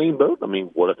are in the same boat. I mean,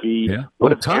 what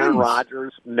if Aaron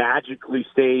Rodgers magically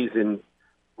stays in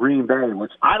Green Bay,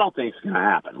 which I don't think is going to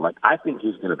happen. Like, I think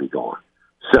he's going to be gone.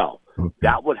 So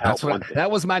that would help. That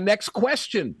was my next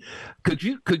question. Could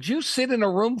you sit in a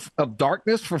room of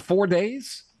darkness for 4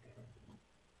 days?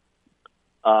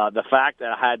 The fact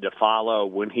that I had to follow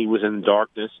when he was in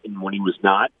darkness and when he was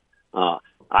not,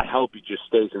 I hope he just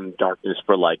stays in darkness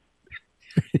for like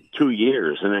 2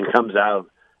 years and then comes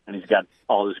out and he's got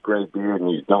all this gray beard and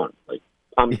he's done. Like,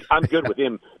 I'm good with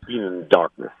him being in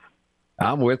darkness.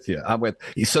 I'm with you.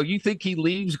 So you think he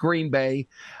leaves Green Bay?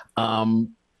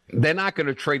 They're not going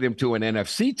to trade him to an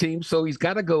NFC team, so he's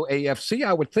got to go AFC,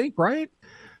 I would think, right?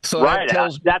 So right.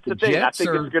 That's the thing. I think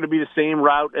it's going to be the same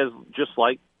route as just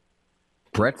like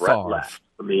Brett Favre. Left.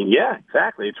 I mean, yeah,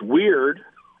 exactly. It's weird.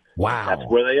 Wow.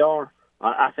 That's where they are.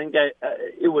 I think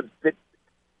it would fit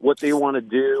what they want to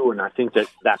do, and I think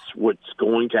that's what's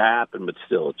going to happen. But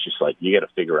still, it's just like you got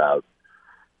to figure out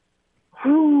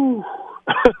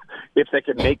if they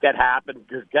can make that happen.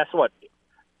 Because guess what?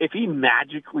 If he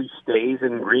magically stays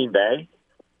in Green Bay,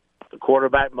 the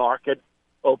quarterback market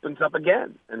opens up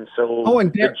again. And so,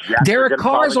 and Derek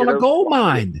Carr's on a gold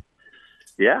mine.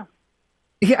 Yeah.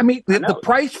 Yeah, I mean, the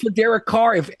price for Derek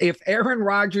Carr, if Aaron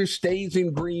Rodgers stays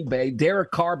in Green Bay, Derek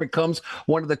Carr becomes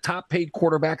one of the top paid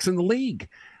quarterbacks in the league,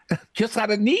 just out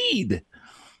of need.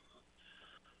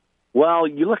 Well,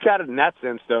 you look at it in that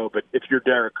sense, though, but if you're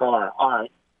Derek Carr, all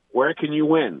right, where can you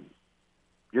win?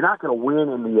 You're not going to win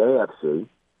in the AFC.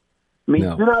 I mean,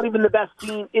 you're not even the best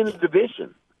team in the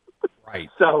division. Right.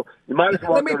 So you might as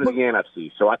well go to the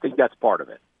NFC. So I think that's part of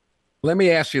it. Let me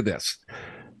ask you this.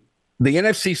 The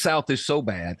NFC South is so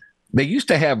bad. They used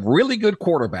to have really good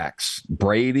quarterbacks,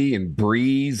 Brady and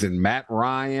Breeze and Matt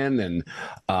Ryan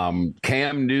and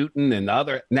Cam Newton and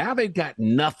other. Now they've got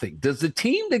nothing. Does the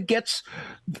team that gets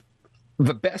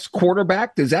the best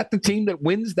quarterback, is that the team that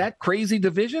wins that crazy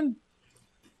division?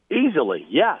 Easily,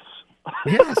 yes.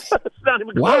 Yes. It's not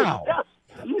even close. Wow. Yes,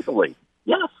 easily.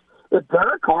 Yes. If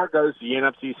Derek Carr goes to the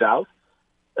NFC South,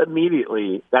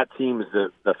 immediately that team is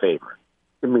the favorite.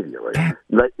 Immediately.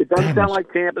 But it doesn't sound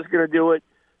like Tampa's going to do it,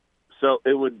 so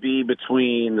it would be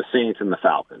between the Saints and the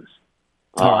Falcons.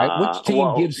 All right. Which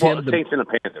team gives him the Saints and the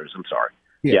Panthers, I'm sorry.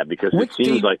 Yeah, because it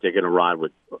seems like they're going to ride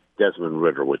with Desmond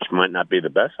Ridder, which might not be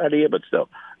the best idea, but still.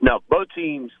 No, both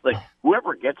teams, like,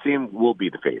 whoever gets him will be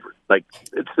the favorite. Like,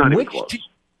 it's not even close.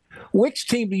 Which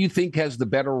team do you think has the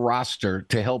better roster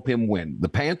to help him win, the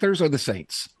Panthers or the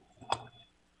Saints?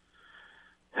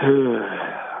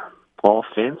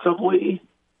 Offensively,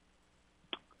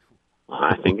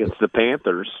 I think it's the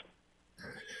Panthers.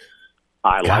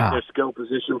 I like their skill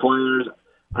position players.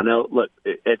 I know. Look,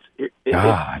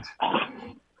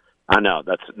 I know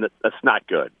that's not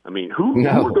good. I mean, who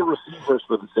are the receivers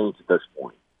for the Saints at this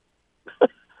point?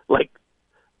 Like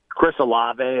Chris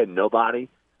Olave and nobody.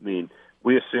 I mean,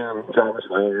 we assume Thomas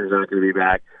Landry's not going to be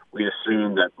back. We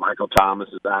assume that Michael Thomas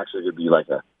is actually going to be like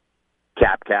a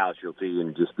cap casualty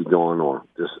and just be gone, or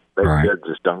just they're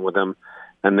just done with him.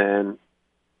 And then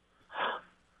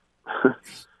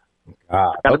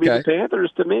got to be the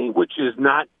Panthers to me, which is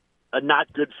not a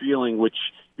not good feeling, which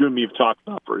you and me have talked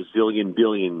about for a zillion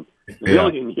billion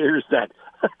years. That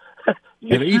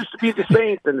it used to be the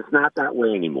Saints, and it's not that way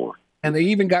anymore. And they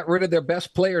even got rid of their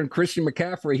best player in Christian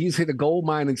McCaffrey. He's hit a gold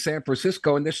mine in San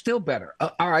Francisco, and they're still better.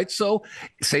 All right, so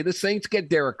say the Saints get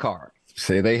Derek Carr.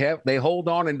 Say they hold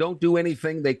on and don't do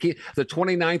anything. They keep the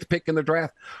 29th pick in the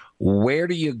draft. Where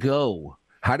do you go?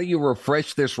 How do you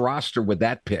refresh this roster with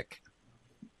that pick?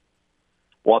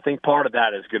 Well, I think part of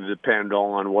that is going to depend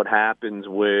on what happens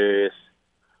with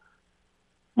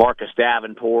Marcus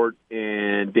Davenport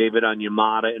and David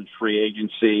Onyemata in free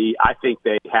agency. I think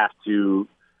they have to.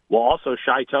 Well, also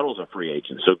Shai Tuttle's a free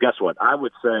agent. So guess what? I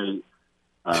would say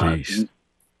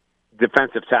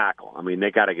defensive tackle. I mean, they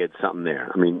got to get something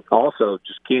there. I mean, also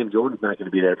just Cam Jordan's not going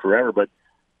to be there forever. But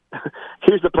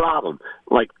here's the problem: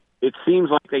 like it seems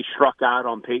like they struck out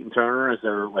on Peyton Turner as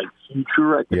their like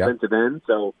future at defensive end.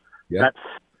 So that's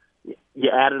you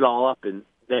add it all up, and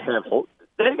they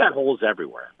got holes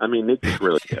everywhere. I mean, they just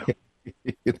really do.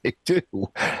 They do.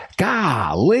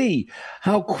 Golly,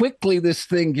 how quickly this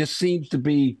thing just seems to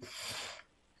be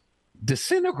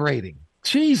disintegrating.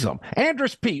 Jeez,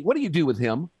 Andrus Peat, what do you do with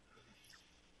him?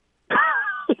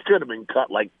 He could have been cut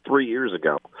like 3 years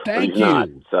ago. Thank you. Not,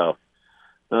 so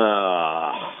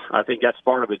I think that's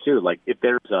part of it too. Like if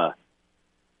there's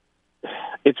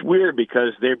it's weird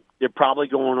because they're probably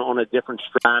going on a different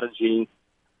strategy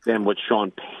than what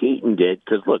Sean Payton did.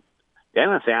 Because look,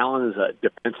 Dennis Allen is a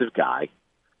defensive guy,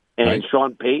 and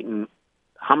Sean Payton,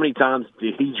 how many times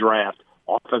did he draft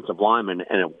offensive linemen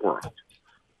and it worked?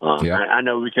 I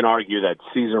know we can argue that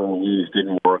Cesar Ruiz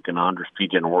didn't work and Andrus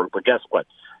Peat didn't work, but guess what?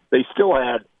 They still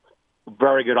had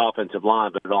very good offensive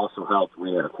line, but it also helped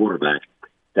when they had a quarterback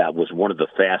that was one of the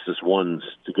fastest ones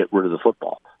to get rid of the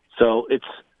football. So it's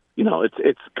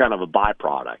kind of a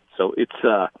byproduct. So it's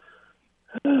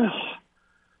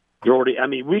Jordy, I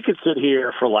mean, we could sit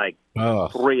here for like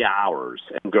 3 hours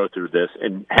and go through this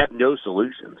and have no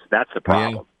solutions. That's the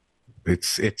problem. It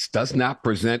does not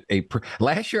present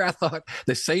last year I thought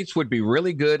the Saints would be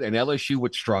really good and LSU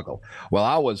would struggle. Well,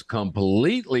 I was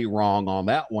completely wrong on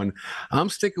that one. I'm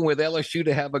sticking with LSU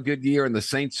to have a good year and the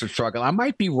Saints to struggle. I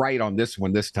might be right on this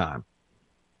one this time.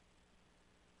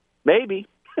 Maybe.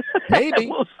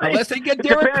 We'll unless they get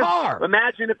Derek Carr.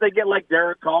 Imagine if they get like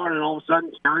Derek Carr and all of a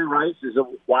sudden Jerry Rice is a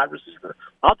wide receiver.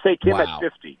 I'll take him at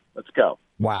 50. Let's go.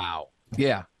 Wow.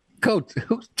 Yeah. Coach,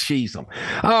 cheese them.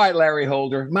 All right, Larry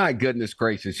Holder. My goodness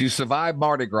gracious. You survived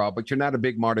Mardi Gras, but you're not a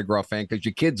big Mardi Gras fan because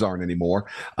your kids aren't anymore,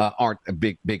 aren't a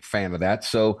big fan of that.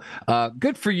 So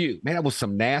good for you. Man, it was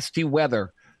some nasty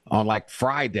weather on like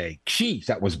Friday. Jeez,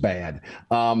 that was bad.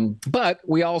 But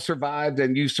we all survived,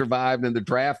 and you survived, and the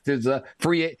draft is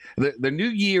free. The new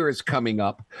year is coming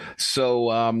up. So,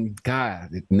 God,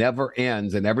 it never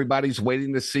ends, and everybody's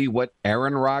waiting to see what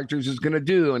Aaron Rodgers is going to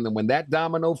do. And then when that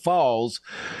domino falls,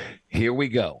 here we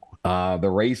go. The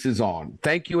race is on.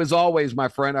 Thank you, as always, my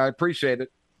friend. I appreciate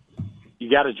it. You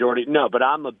got it, Jordy. No, but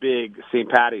I'm a big St.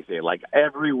 Patty's Day. Like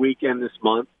every weekend this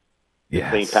month,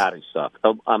 Yes. St. Patty's stuff.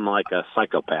 I'm like a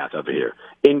psychopath over here,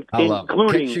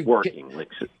 including working.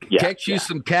 Catch you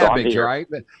some cabbage, right?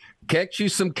 Catch you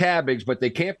some cabbage, but they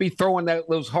can't be throwing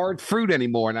those hard fruit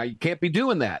anymore. Now, you can't be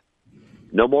doing that.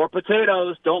 No more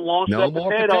potatoes. Don't launch No the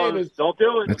more potatoes. Don't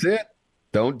do it. That's it.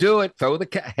 Don't do it.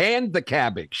 Hand the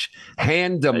cabbage.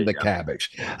 Hand them the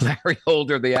cabbage. Larry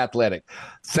Holder, The Athletic.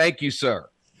 Thank you, sir.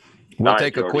 We'll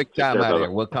take a quick time out here.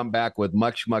 We'll come back with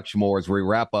much, much more as we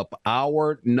wrap up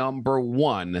our number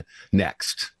one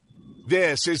next.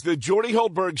 This is the Jordy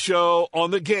Holberg Show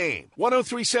on the Game.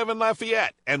 103.7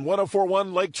 Lafayette and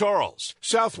 104.1 Lake Charles,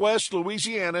 Southwest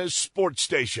Louisiana's sports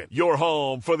station. Your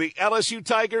home for the LSU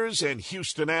Tigers and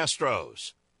Houston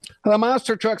Astros. The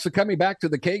monster trucks are coming back to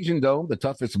the Cajun Dome. The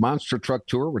toughest monster truck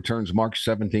tour returns March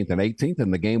 17th and 18th.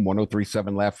 And the Game,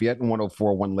 103.7 Lafayette and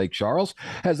 104.1 Lake Charles,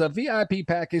 has a VIP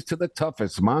package to the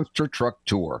toughest monster truck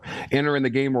tour. Enter in the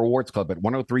Game Rewards Club at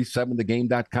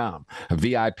 1037thegame.com. A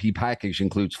VIP package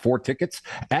includes 4 tickets,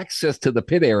 access to the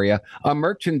pit area, a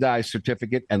merchandise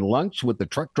certificate, and lunch with the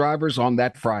truck drivers on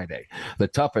that Friday. The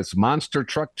toughest monster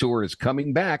truck tour is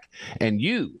coming back, and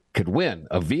you could win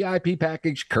a VIP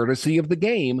package courtesy of the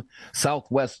Game,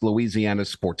 Southwest Louisiana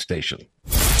sports station.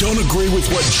 Don't agree with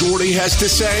what Jordy has to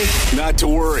say? Not to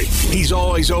worry. He's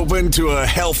always open to a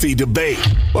healthy debate.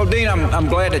 Well, Dean, I'm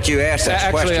glad that you asked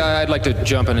that question. Actually, I'd like to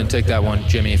jump in and take that one,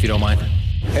 Jimmy, if you don't mind.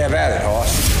 Have at it,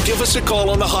 Hoss. Give us a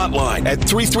call on the hotline at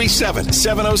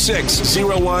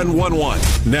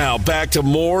 337-706-0111. Now back to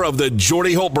more of the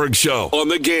Jordy Holberg Show on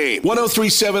the Game.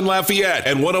 103.7 Lafayette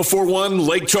and 104.1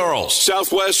 Lake Charles,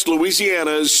 Southwest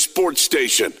Louisiana's sports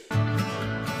station. All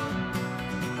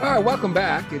right, welcome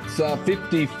back. It's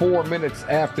 54 minutes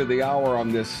after the hour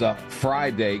on this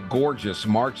Friday, gorgeous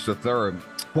March the 3rd.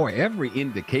 Boy, every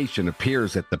indication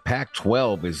appears that the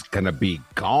Pac-12 is going to be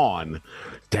gone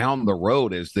down the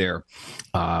road as their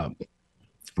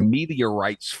media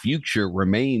rights future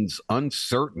remains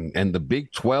uncertain, and the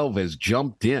Big 12 has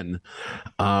jumped in,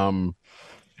 and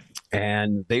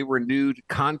they renewed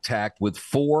contact with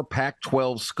 4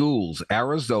 Pac-12 schools: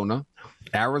 Arizona,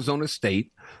 Arizona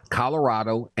State,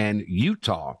 Colorado, and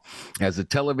Utah, as the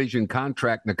television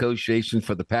contract negotiations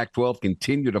for the Pac-12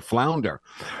 continue to flounder.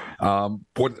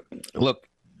 Look,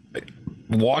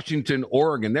 Washington,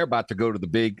 Oregon, they're about to go to the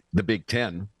Big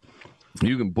Ten.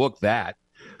 You can book that.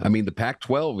 I mean, the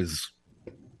Pac-12 is,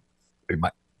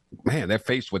 man, they're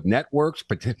faced with networks,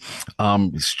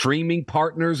 streaming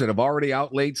partners that have already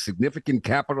outlaid significant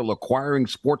capital acquiring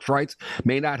sports rights,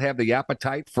 may not have the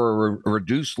appetite for a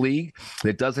reduced league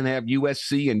that doesn't have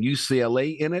USC and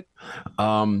UCLA in it.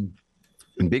 And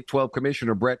Big 12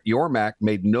 Commissioner Brett Yormark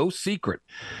made no secret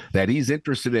that he's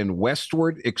interested in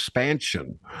westward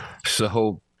expansion.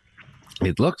 So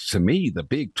it looks to me the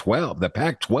Big 12, the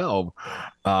Pac-12,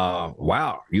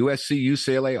 wow, USC,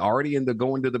 UCLA already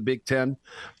going to the Big Ten.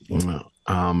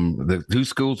 The 2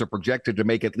 schools are projected to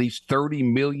make at least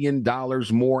 $30 million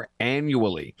more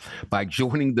annually by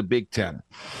joining the Big Ten.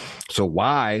 So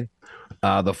why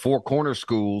the 4 corner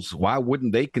schools, why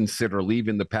wouldn't they consider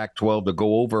leaving the Pac-12 to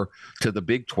go over to the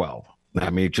Big 12? I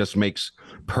mean, it just makes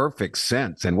perfect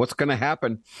sense. And what's going to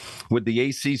happen with the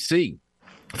ACC?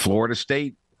 Florida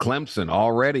State, Clemson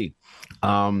already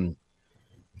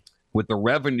with the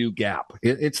revenue gap.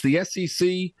 It's the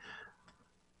SEC,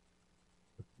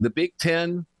 the Big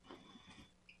Ten,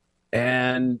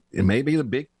 and maybe the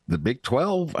Big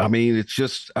 12. I mean, it's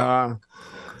just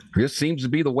seems to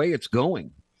be the way it's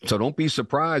going. So don't be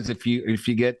surprised if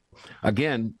you get,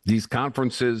 again, these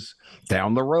conferences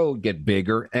down the road get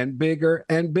bigger and bigger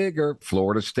and bigger.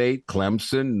 Florida State,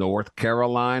 Clemson, North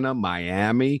Carolina,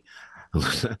 Miami.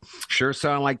 Sure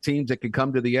sound like teams that could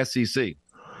come to the SEC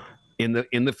in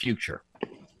the future.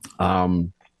 I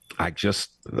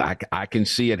can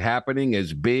see it happening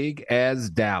as big as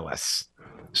Dallas.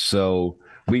 So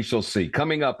we shall see.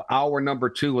 Coming up, hour number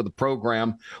 2 of the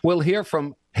program, we'll hear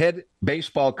from head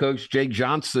baseball coach Jay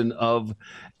Johnson of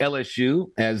LSU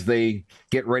as they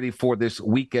get ready for this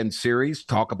weekend series.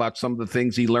 Talk about some of the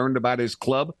things he learned about his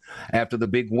club after the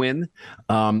big win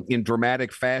in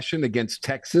dramatic fashion against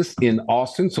Texas in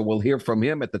Austin. So we'll hear from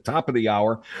him at the top of the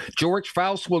hour. George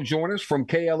Faust will join us from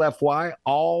KLFY,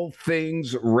 All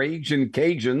Things Ragin'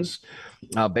 Cajuns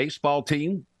baseball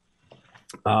team.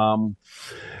 On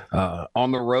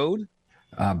the road,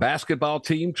 basketball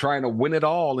team trying to win it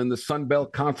all in the Sun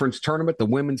Belt Conference tournament. The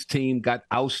women's team got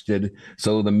ousted,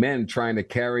 so the men trying to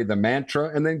carry the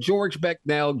mantra. And then George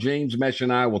Becknell, James Mesh,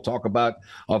 and I will talk about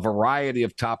a variety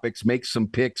of topics, make some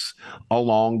picks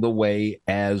along the way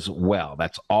as well.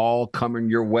 That's all coming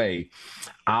your way.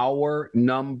 Hour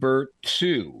number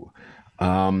 2.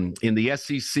 In the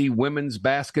SEC women's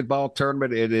basketball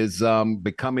tournament, it is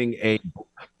becoming a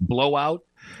blowout.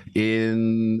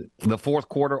 In the fourth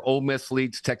quarter, Ole Miss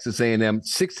leads Texas A&M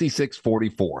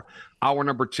 66-44. Hour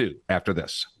number 2 after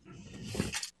this.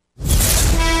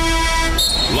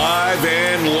 Live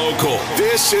and local.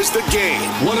 This is The Game.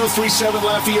 103.7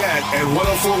 Lafayette and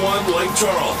 104.1 Lake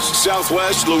Charles.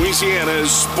 Southwest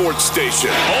Louisiana's sports station.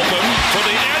 Open for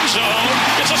the end zone.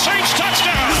 It's a Saints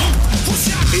touchdown.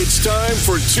 It's time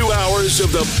for 2 hours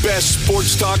of the best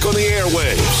sports talk on the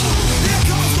airwaves.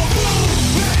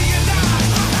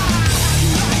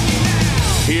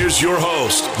 Here's your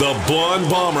host, the Blonde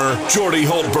Bomber, Jordy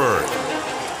Holtberg.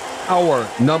 Hour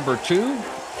number 2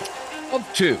 of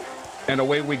 2. And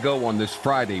away we go on this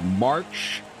Friday,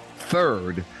 March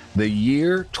 3rd, the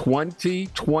year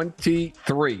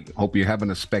 2023. Hope you're having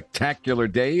a spectacular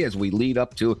day as we lead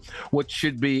up to what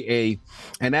should be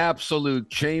an absolute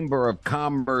Chamber of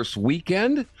Commerce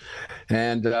weekend.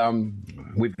 And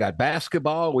we've got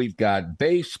basketball, we've got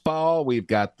baseball, we've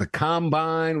got the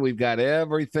combine, we've got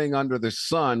everything under the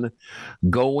sun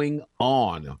going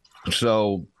on.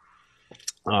 So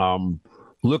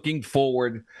looking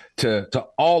forward to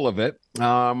all of it.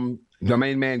 The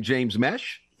main man, James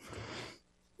Mesh,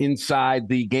 inside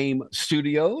the Game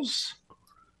Studios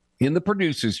in the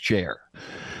producer's chair,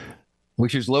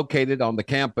 which is located on the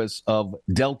campus of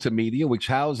Delta Media, which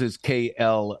houses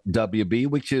KLWB,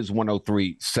 which is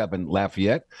 103.7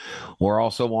 Lafayette. We're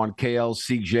also on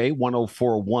KLCJ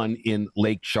 104.1 in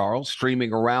Lake Charles,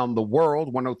 streaming around the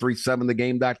world,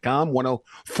 1037thegame.com,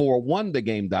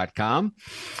 1041thegame.com.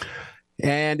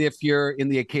 And if you're in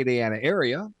the Acadiana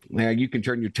area, you can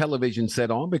turn your television set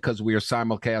on because we are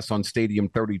simulcast on Stadium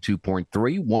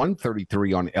 32.3,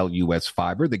 133 on LUS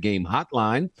Fiber. The Game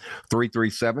hotline,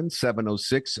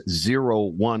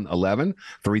 337-706-0111,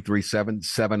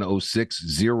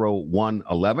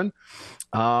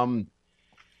 337-706-0111.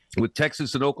 With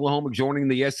Texas and Oklahoma joining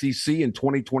the SEC in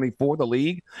 2024, the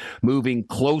league moving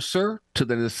closer to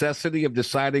the necessity of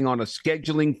deciding on a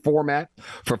scheduling format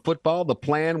for football. The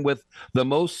plan with the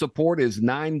most support is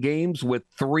 9 games with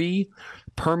 3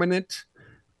 permanent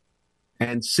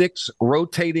and 6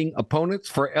 rotating opponents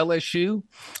for LSU.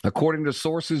 According to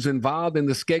sources involved in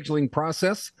the scheduling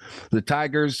process, the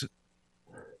Tigers'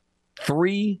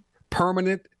 3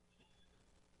 permanent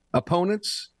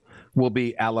opponents will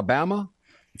be Alabama,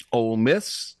 Ole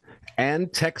Miss,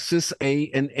 and Texas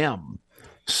A&M.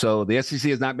 So the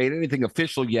SEC has not made anything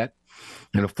official yet,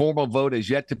 and a formal vote is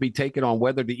yet to be taken on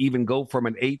whether to even go from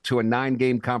an 8 to a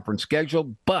 9-game conference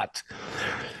schedule. But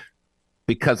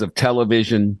because of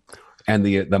television and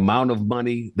the amount of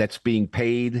money that's being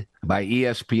paid by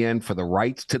ESPN for the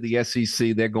rights to the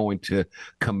SEC, they're going to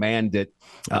command it.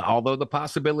 Although the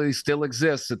possibility still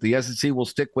exists that the SEC will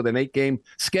stick with an 8-game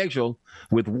schedule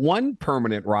with 1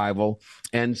 permanent rival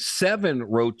and 7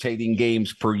 rotating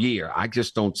games per year. I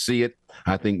just don't see it.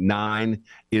 I think 9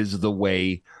 is the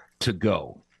way to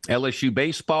go. LSU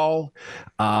baseball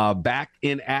back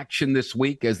in action this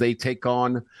week as they take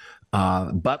on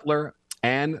Butler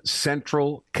and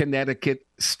Central Connecticut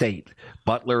State.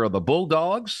 Butler are the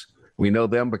Bulldogs. We know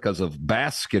them because of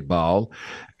basketball.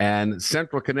 And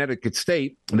Central Connecticut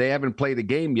State, they haven't played a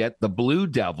game yet. The Blue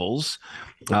Devils,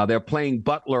 they're playing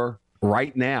Butler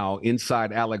right now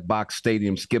inside Alec Box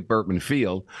Stadium, Skip Bertman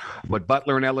Field. But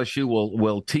Butler and LSU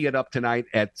will tee it up tonight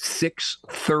at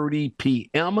 6:30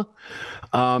 p.m.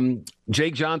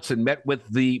 Jake Johnson met with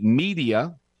the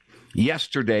media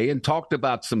yesterday and talked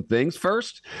about some things.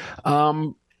 First,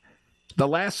 the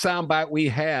last soundbite we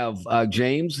have,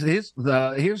 James,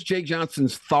 here's Jake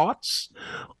Johnson's thoughts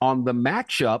on the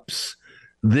matchups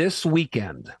this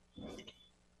weekend.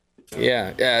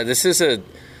 Yeah, this is a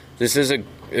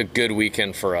good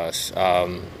weekend for us.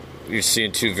 You're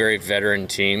seeing 2 very veteran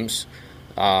teams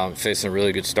facing a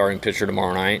really good starting pitcher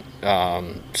tomorrow night.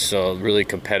 So really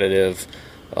competitive.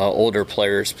 Older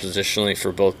players positionally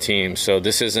for both teams. So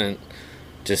this isn't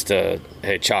just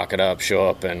hey, chalk it up, show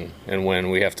up and win.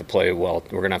 We have to play well.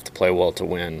 We're going to have to play well to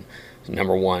win,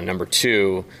 number one. Number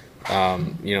two,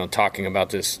 talking about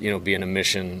this, being a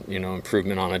mission,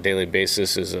 improvement on a daily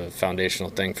basis is a foundational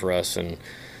thing for us. And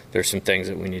there's some things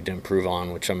that we need to improve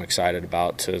on, which I'm excited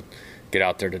about to get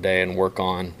out there today and work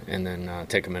on and then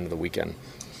take them into the weekend.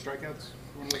 Strikeouts?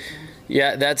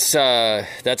 Yeah, that's a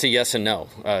yes and no,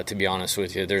 to be honest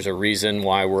with you. There's a reason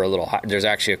why we're a little high. There's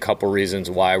actually a couple reasons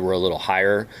why we're a little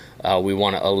higher. We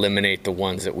want to eliminate the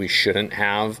ones that we shouldn't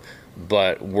have,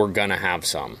 but we're going to have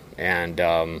some. And,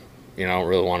 I don't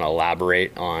really want to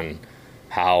elaborate on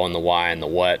how and the why and the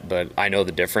what, but I know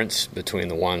the difference between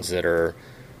the ones that are,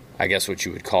 I guess, what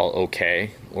you would call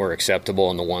okay or acceptable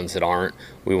and the ones that aren't.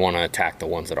 We want to attack the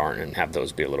ones that aren't and have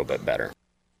those be a little bit better.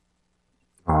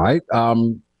 All right.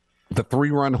 The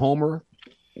 3-run homer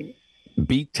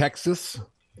beat Texas.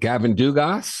 Gavin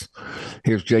Dugas.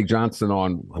 Here's Jay Johnson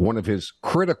on one of his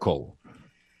critical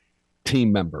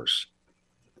team members.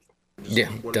 Yeah,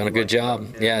 done a good job.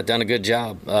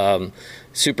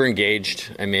 Super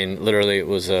engaged. I mean, literally it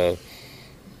was a,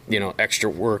 extra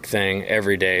work thing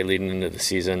every day leading into the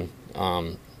season.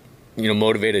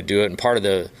 Motivated to do it. And part of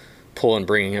the pull in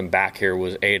bringing him back here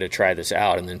was A, to try this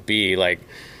out, and then B,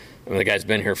 the guy's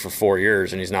been here for 4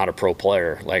 years and he's not a pro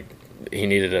player. He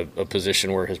needed a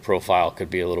position where his profile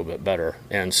could be a little bit better.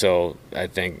 And so I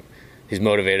think he's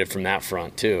motivated from that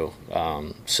front too.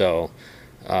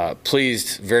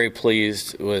 Very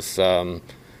pleased with the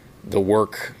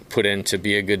work put in to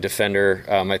be a good defender.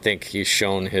 I think he's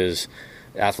shown his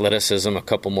athleticism a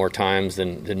couple more times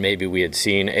than maybe we had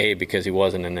seen, A, because he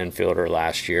wasn't an infielder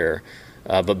last year.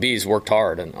 But B, he's worked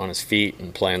hard on his feet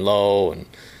and playing low and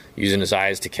using his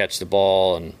eyes to catch the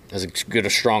ball, and has a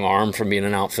strong arm from being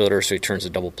an outfielder, so he turns the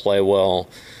double play well.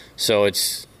 So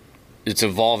it's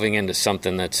evolving into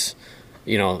something that's,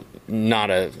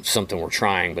 not something we're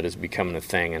trying, but is becoming a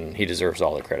thing, and he deserves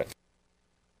all the credit.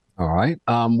 All right.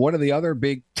 One of the other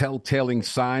big telltale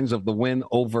signs of the win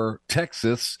over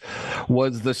Texas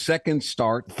was the second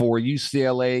start for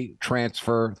UCLA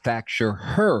transfer Thatcher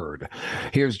Hurd.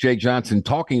 Here's Jay Johnson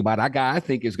talking about a guy I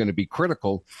think is going to be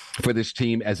critical for this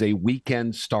team as a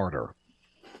weekend starter.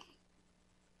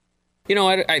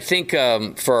 I think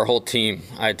for our whole team,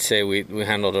 I'd say we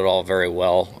handled it all very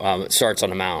well. It starts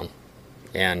on the mound.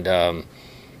 And, I'm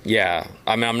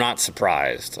not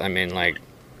surprised.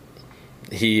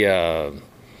 He,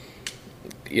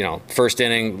 first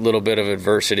inning, little bit of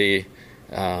adversity.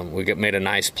 We made a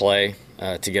nice play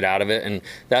to get out of it, and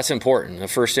that's important. The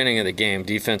first inning of the game,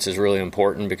 defense is really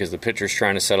important because the pitcher's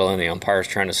trying to settle in, the umpire's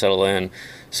trying to settle in.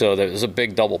 So there was a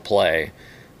big double play,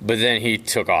 but then he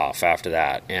took off after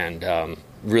that and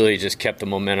really just kept the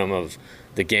momentum of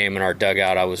the game in our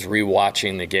dugout. I was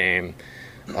rewatching the game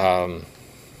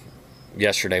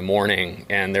yesterday morning,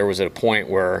 and there was a point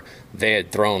where they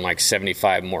had thrown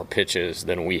 75 more pitches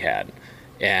than we had.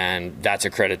 And that's a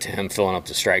credit to him filling up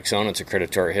the strike zone. It's a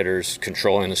credit to our hitters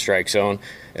controlling the strike zone.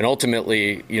 And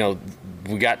ultimately,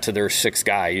 we got to their sixth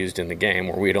guy used in the game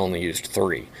where we had only used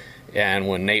 3. And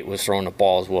when Nate was throwing the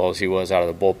ball as well as he was out of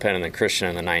the bullpen, and then Christian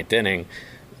in the 9th inning,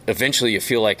 eventually you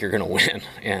feel like you're going to win.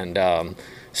 And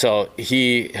so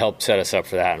he helped set us up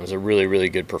for that. It was a really, really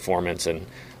good performance, and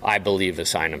I believe a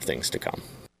sign of things to come.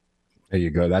 There you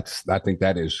go. I think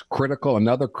that is critical.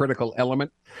 Another critical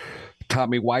element,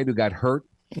 Tommy White, who got hurt.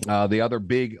 The other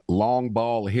big long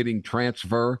ball hitting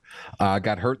transfer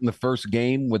got hurt in the first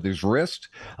game with his wrist,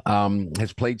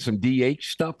 has played some DH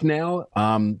stuff now.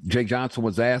 Jay Johnson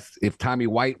was asked if Tommy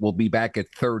White will be back at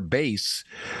third base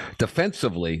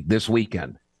defensively this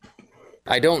weekend.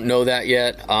 I don't know that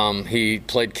yet. He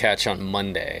played catch on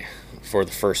Monday for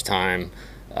the first time.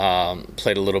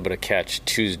 Played a little bit of catch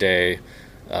Tuesday,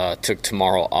 took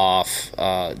tomorrow off.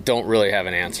 Don't really have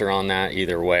an answer on that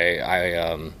either way.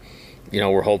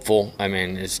 We're hopeful.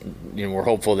 We're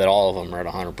hopeful that all of them are at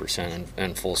 100%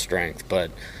 and full strength,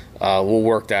 but we'll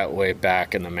work that way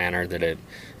back in the manner that it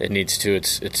needs to.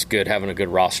 It's good having a good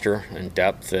roster and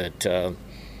depth that,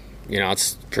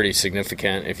 it's pretty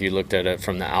significant if you looked at it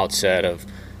from the outset of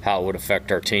how it would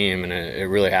affect our team, and it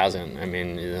really hasn't.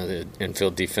 The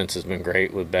infield defense has been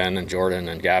great with Ben and Jordan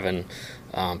and Gavin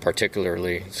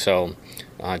particularly. So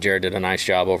Jared did a nice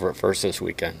job over at first this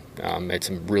weekend. Made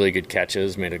some really good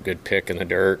catches, made a good pick in the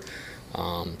dirt.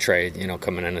 Trey,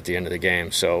 coming in at the end of the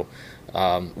game. So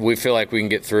we feel like we can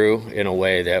get through in a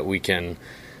way that we can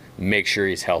make sure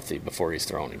he's healthy before he's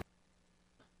thrown.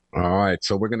 All right,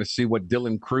 so we're going to see what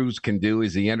Dylan Cruz can do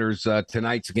as he enters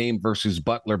tonight's game versus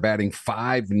Butler, batting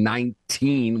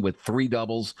 .519 with 3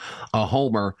 doubles, a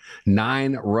homer,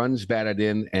 9 runs batted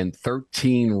in, and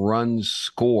 13 runs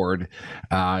scored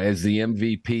as the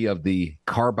MVP of the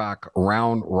Karbach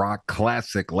Round Rock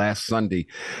Classic last Sunday.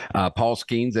 Paul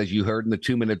Skeens, as you heard in the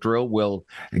 2-minute drill, will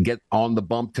get on the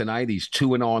bump tonight. He's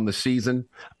 2-0 on the season.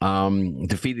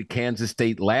 Defeated Kansas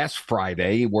State last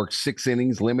Friday. He worked 6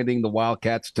 innings, limiting the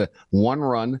Wildcats to to 1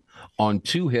 run on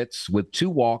 2 hits with 2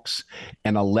 walks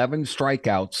and 11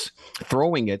 strikeouts,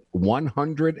 throwing it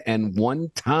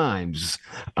 101 times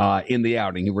in the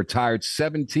outing. He retired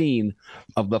 17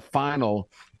 of the final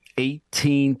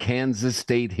 18 Kansas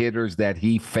State hitters that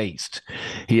he faced.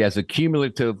 He has a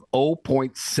cumulative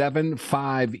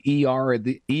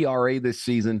 0.75 ERA this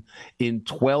season in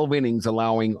 12 innings,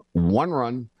 allowing 1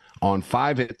 run on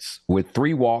 5 hits with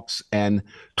 3 walks and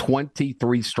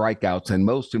 23 strikeouts. And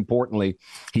most importantly,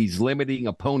 he's limiting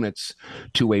opponents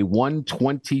to a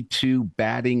 122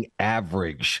 batting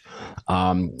average.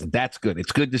 That's good.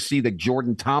 It's good to see that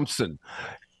Jordan Thompson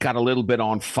got a little bit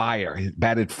on fire. He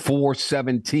batted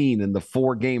 .417 in the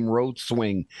 4-game road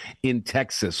swing in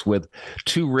Texas with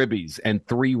 2 ribbies and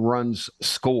 3 runs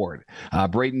scored.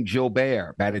 Braden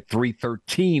Gilbert batted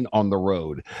 .313 on the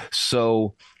road.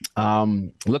 So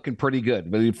looking pretty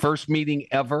good. The first meeting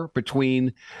ever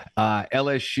between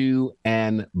LSU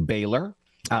and Baylor.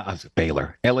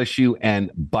 LSU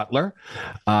and Butler.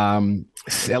 LSU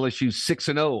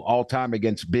 6-0 all-time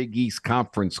against Big East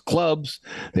Conference clubs.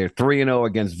 They're 3-0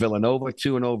 against Villanova,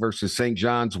 2-0 versus St.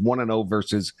 John's, 1-0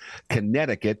 versus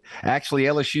Connecticut. Actually,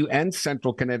 LSU and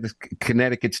Central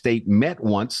Connecticut State met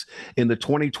once in the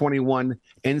 2021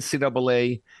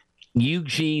 NCAA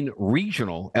Eugene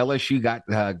Regional. LSU got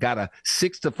a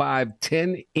 6-5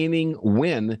 10-inning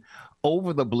win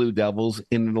over the Blue Devils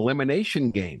in an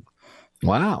elimination game.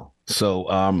 Wow. So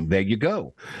there you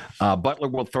go. Butler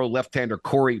will throw left-hander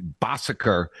Corey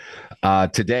Bossaker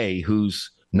today,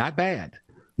 who's not bad.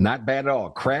 Not bad at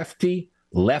all. Crafty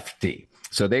lefty.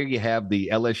 So there you have the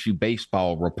LSU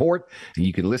baseball report.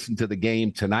 You can listen to the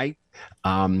game tonight.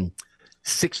 6:30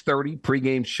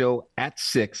 pregame show at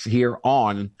 6 here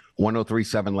on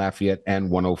 103.7 Lafayette and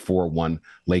 104.1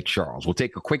 Lake Charles. We'll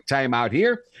take a quick time out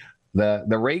here. The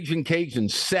Raging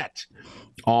Cajuns set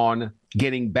on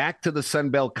getting back to the Sun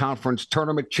Belt Conference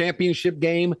Tournament Championship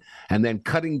game and then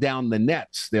cutting down the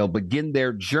nets. They'll begin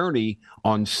their journey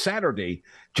on Saturday.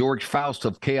 George Faust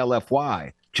of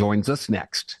KLFY joins us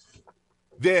next.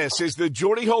 This is the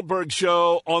Jordy Holberg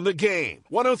Show on the Game.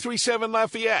 103.7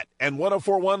 Lafayette and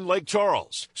 104.1 Lake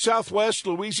Charles, Southwest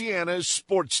Louisiana's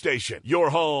sports station. Your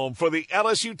home for the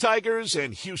LSU Tigers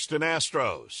and Houston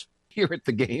Astros. Here at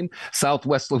the Game,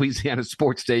 Southwest Louisiana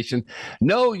Sports Station.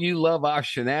 Know you love our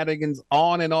shenanigans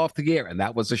on and off the air, and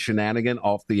that was a shenanigan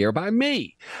off the air by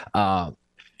me.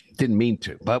 Didn't mean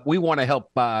to, but we want to help.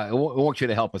 We want you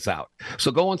to help us out.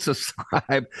 So go and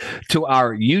subscribe to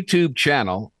our YouTube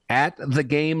channel at The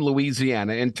Game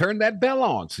Louisiana and turn that bell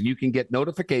on so you can get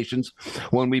notifications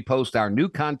when we post our new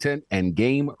content and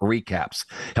game recaps.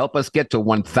 Help us get to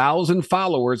 1,000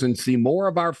 followers and see more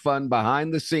of our fun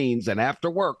behind the scenes and after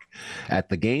work at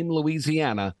The Game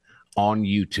Louisiana on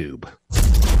YouTube.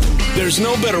 There's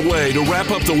no better way to wrap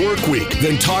up the work week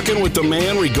than talking with the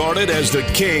man regarded as the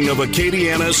king of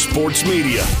Acadiana sports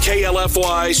media,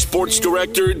 KLFY Sports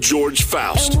Director George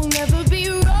Faust.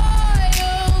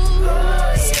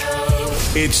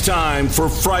 It's time for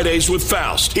Fridays with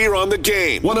Faust here on the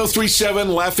Game.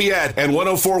 103.7 Lafayette and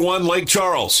 104.1 Lake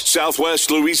Charles,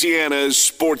 Southwest Louisiana's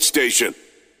sports station.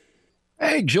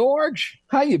 Hey, George.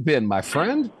 How you been, my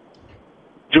friend?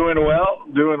 Doing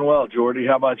well, Jordy.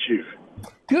 How about you?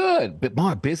 Good, but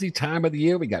more busy time of the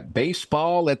year. We got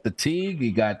baseball at the Teague.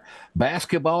 You got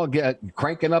basketball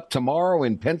cranking up tomorrow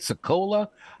in Pensacola.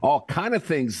 All kind of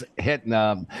things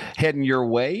heading your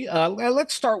way.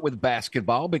 Let's start with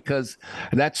basketball because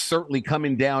that's certainly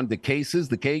coming down to cases.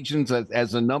 The Cajuns,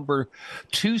 as a number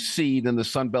 2 seed in the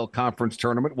Sun Belt Conference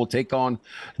Tournament, will take on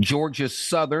Georgia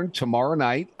Southern tomorrow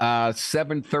night,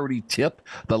 7:30 tip,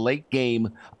 the late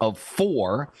game of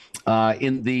 4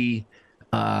 in the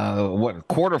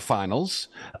quarterfinals.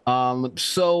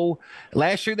 So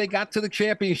last year they got to the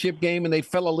championship game and they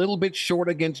fell a little bit short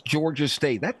against Georgia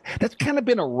State. That's kind of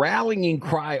been a rallying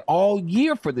cry all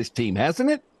year for this team,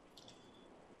 hasn't it?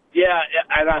 Yeah,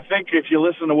 and I think if you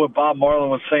listen to what Bob Marlin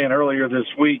was saying earlier this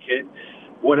week,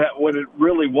 what it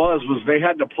really was they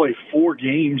had to play 4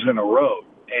 games in a row,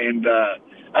 and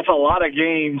that's a lot of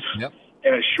games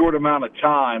in a short amount of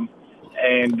time.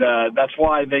 And that's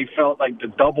why they felt like the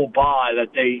double bye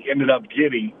that they ended up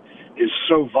getting is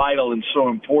so vital and so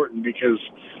important because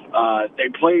they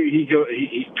played.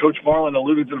 Coach Marlin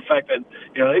alluded to the fact that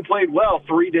they played well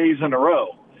 3 days in a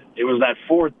row. It was that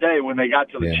 4th day when they got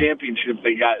to the championship.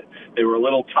 They were a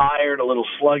little tired, a little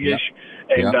sluggish,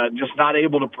 and just not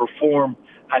able to perform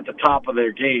at the top of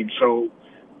their game. So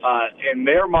in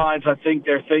their minds, I think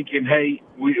they're thinking, "Hey,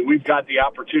 we've got the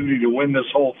opportunity to win this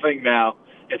whole thing now.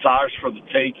 It's ours for the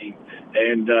taking."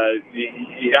 And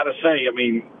you got to say, I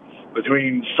mean,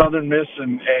 between Southern Miss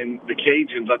and the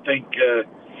Cajuns, I think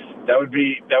that would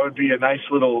be a nice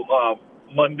little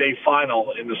Monday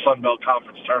final in the Sun Belt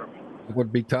Conference tournament. It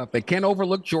would be tough. They can't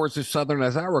overlook Georgia Southern.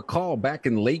 As I recall, back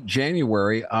in late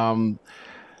January,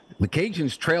 the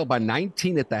Cajuns trailed by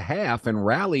 19 at the half and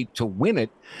rallied to win it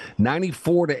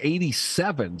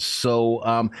 94-87.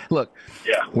 So, look,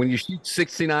 when you shoot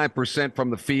 69% from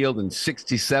the field and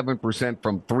 67%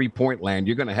 from three-point land,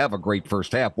 you're going to have a great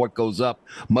first half. What goes up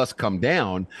must come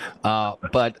down.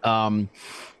 But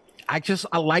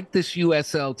I like this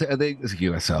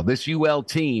this UL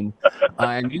team,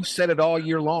 and you said it all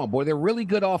year long. Boy, they're really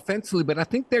good offensively, but I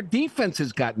think their defense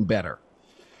has gotten better.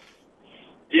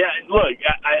 Yeah, look,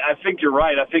 I think you're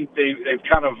right. I think they've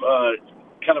kind of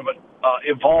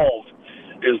evolved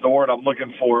is the word I'm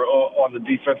looking for on the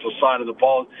defensive side of the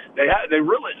ball. They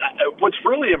really. What's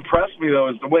really impressed me though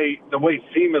is the way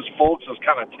Themis Folks has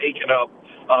kind of taken up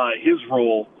his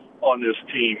role on this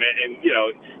team, and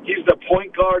he's the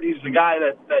point guard. He's the guy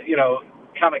that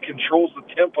kind of controls the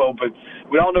tempo. But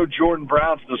we all know Jordan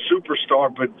Brown's the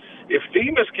superstar. But if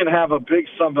Themis can have a big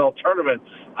Sun Belt tournament,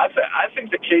 I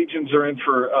think the Cajuns are in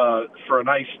for a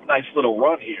nice little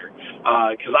run here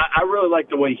because I really like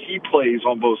the way he plays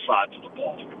on both sides of the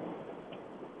ball.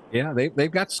 Yeah,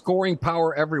 they've got scoring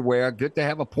power everywhere. Good to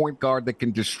have a point guard that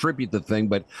can distribute the thing.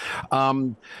 But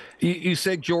you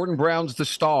said Jordan Brown's the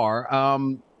star.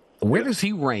 Where does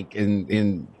he rank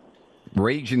in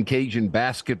Ragin' Cajun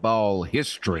basketball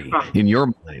history in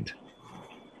your mind?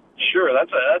 Sure,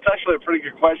 that's actually a pretty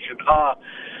good question.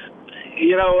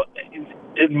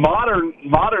 In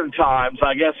modern times,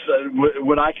 I guess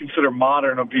what I consider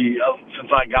modern would be since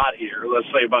I got here. Let's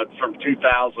say about from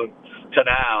 2000 to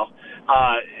now.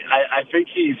 I think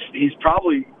he's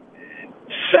probably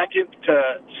second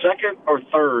or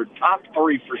third, top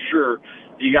three for sure.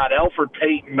 You got Elfrid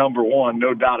Payton, number one,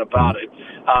 no doubt about it.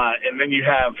 And then you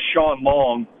have Sean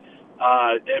Long.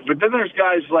 But then there's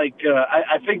guys like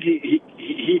I think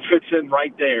he fits in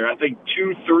right there. I think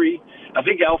 2, 3. I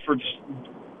think Elfrid's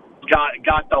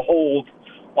got the hold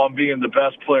on being the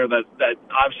best player that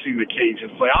I've seen the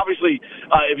Cajuns play. Obviously,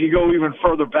 if you go even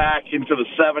further back into the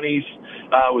 70s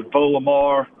with Bo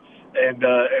Lamar and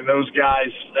those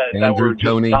guys that were just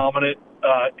Tony. Dominant.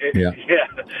 I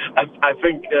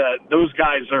think those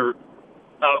guys are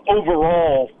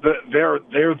overall they're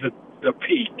the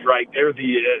peak, right? They're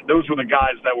those were the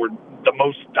guys that were the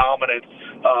most dominant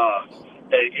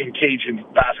in Cajun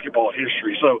basketball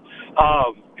history. So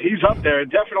he's up there,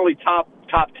 definitely top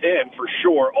 10 for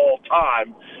sure all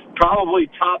time. Probably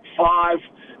top 5,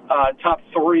 top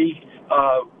 3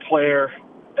 player.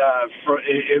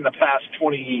 In the past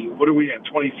 20, what are we in,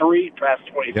 23? Past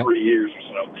 23 years or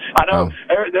so. I know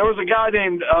there was a guy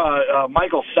named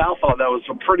Michael Southall that was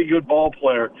a pretty good ball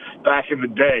player back in the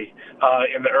day,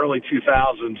 in the early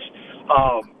 2000s.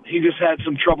 He just had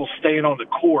some trouble staying on the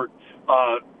court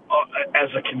as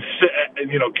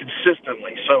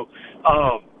consistently. So,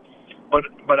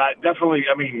 but I definitely,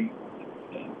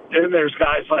 then there's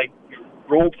guys like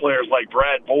role players like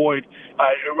Brad Boyd.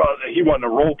 He wasn't a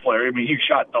role player. He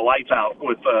shot the lights out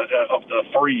with of the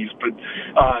threes.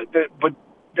 But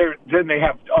then they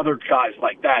have other guys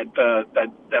like that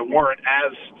weren't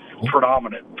as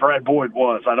predominant. Brad Boyd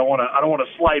was. I don't want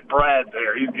to slight Brad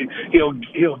there.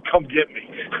 He'll come get me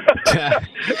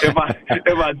if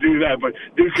I do that. But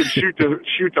dude can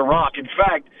shoot the rock. In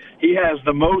fact, he has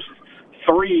the most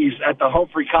threes at the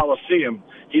Humphrey Coliseum.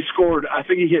 He scored, I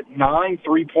think he hit 9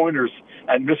 3-pointers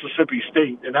at Mississippi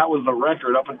State, and that was the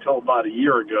record up until about a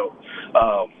year ago.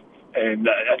 And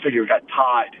I think it got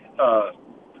tied a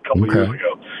couple years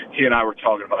ago. He and I were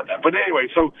talking about that. But anyway,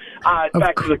 so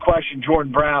back to the question,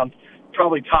 Jordan Brown,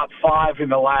 probably top 5 in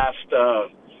the last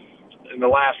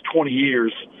 20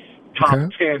 years,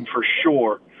 top 10 for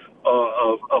sure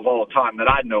of all time that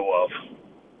I know of.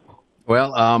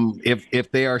 Well,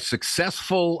 if they are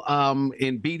successful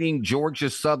in beating Georgia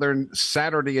Southern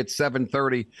Saturday at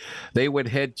 7:30, they would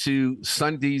head to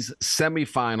Sunday's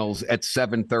semifinals at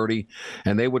 7:30,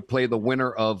 and they would play the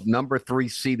winner of number 3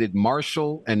 seeded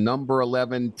Marshall and number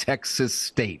 11 Texas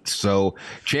State. So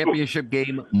championship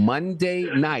game Monday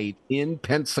night in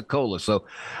Pensacola. So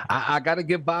I got to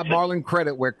give Bob Marlin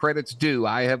credit where credit's due.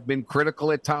 I have been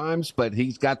critical at times, but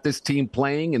he's got this team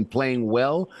playing and playing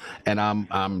well, and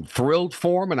I'm thrilled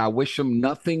for him, and I wish him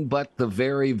nothing but the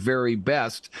very, very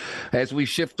best. As we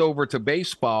shift over to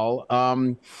baseball,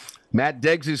 Matt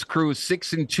Deggs' crew is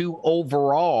 6-2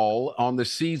 overall on the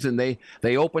season.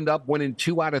 They opened up winning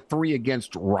 2 out of 3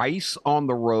 against Rice on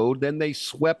the road. Then they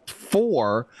swept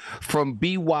 4 from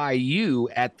BYU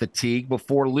at the Teague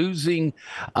before losing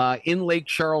in Lake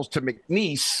Charles to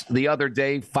McNeese the other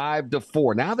day,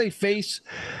 5-4. Now they face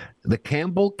the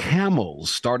Campbell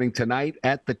Camels starting tonight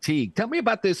at the Teague. Tell me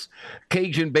about this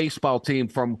Cajun baseball team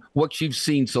from what you've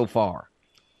seen so far.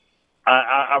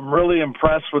 I'm really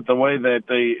impressed with the way that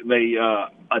they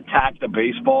attack the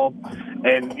baseball.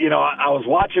 And, I was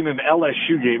watching an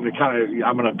LSU game to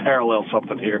I'm going to parallel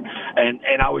something here.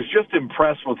 And I was just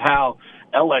impressed with how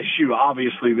LSU,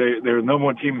 obviously, they're the number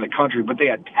one team in the country, but they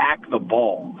attack the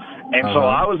ball. And so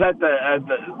I was at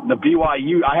the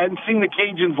BYU. I hadn't seen the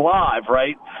Cajuns live,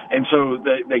 right? And so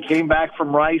they came back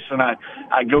from Rice, and I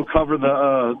go cover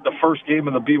the first game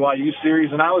of the BYU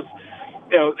series, and I was –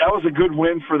 that was a good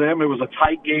win for them. It was a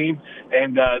tight game,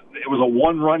 and it was a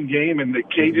one-run game, and the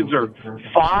Cajuns are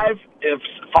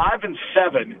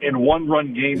 5-7 in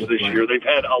one-run games this year. They've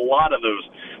had a lot of those.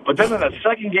 But then in the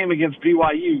second game against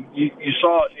BYU, you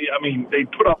saw, they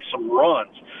put up some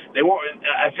runs. They weren't.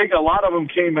 I think a lot of them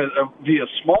came via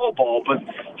small ball, but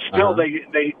still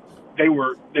they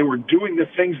were doing the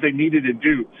things they needed to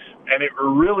do. And it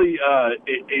really,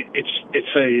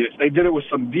 they did it with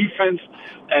some defense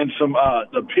and some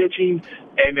the pitching,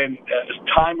 and then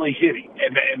timely hitting,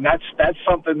 and that's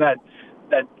something that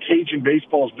Cajun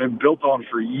baseball has been built on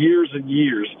for years and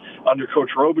years under Coach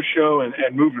Robichaux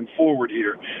and moving forward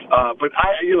here. But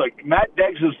Matt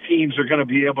Deggs' teams are going to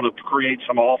be able to create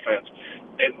some offense.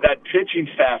 And that pitching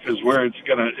staff is where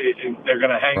they're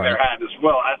gonna hang their hat as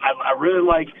well. I really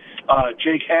like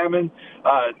Jake Hammond.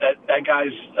 That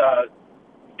guy's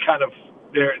kind of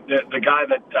the guy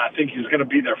that I think is going to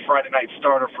be their Friday night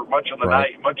starter for much of the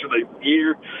night, much of the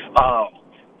year.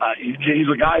 He's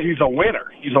a guy who's a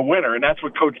winner. He's a winner, and that's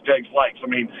what Coach Deggs likes. I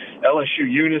mean, LSU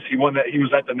Eunice, he won that. He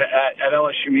was at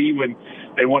LSU E when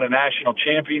they won a national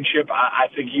championship. I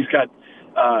think he's got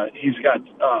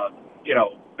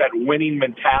that winning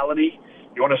mentality.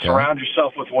 You want to surround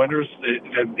yourself with winners,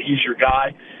 then he's your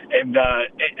guy. And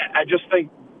I just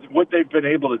think what they've been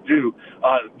able to do,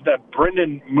 that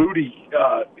Brendan Moody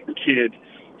kid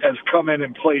has come in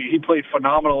and played. He played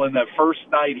phenomenal in that first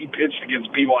night he pitched against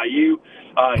BYU.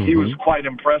 He was quite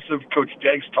impressive. Coach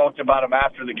Deggs talked about him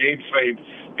after the game, saying,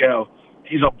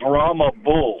 he's a Brahma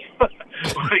bull.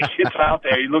 When he gets out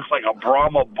there, he looks like a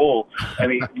Brahma bull,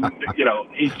 and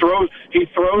he throws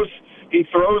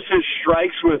his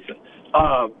strikes with.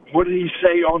 What did he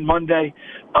say on Monday?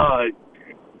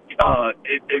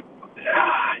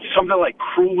 Something like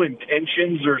cruel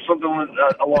intentions or something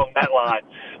along that line,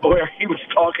 where he was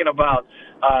talking about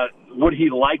what he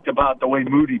liked about the way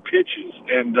Moody pitches,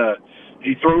 and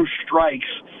he throws strikes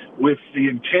with the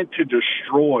intent to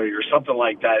destroy or something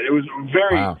like that. It was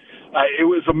very. Wow. It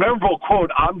was a memorable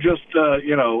quote. I'm just,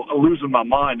 losing my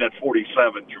mind at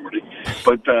 47, Jordy.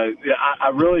 But I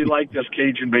really like this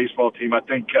Cajun baseball team. I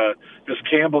think this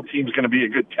Campbell team is going to be a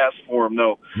good test for them,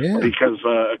 though, because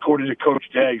according to Coach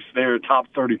Deggs, they're a top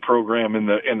 30 program in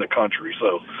the country.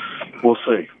 So we'll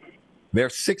see. They're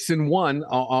 6-1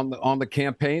 on the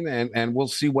campaign, and we'll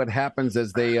see what happens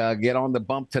as they get on the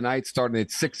bump tonight, starting at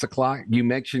 6:00. You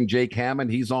mentioned Jake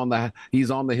Hammond; he's on the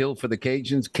hill for the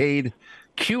Cajuns. Cade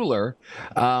Kuehler,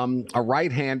 a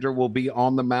right-hander, will be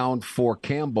on the mound for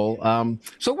Campbell.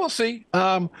 So we'll see.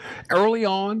 Early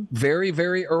on, very,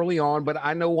 very early on, but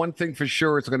I know one thing for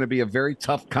sure: it's going to be a very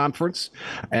tough conference,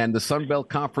 and the Sun Belt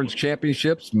Conference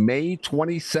Championships, May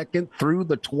 22nd through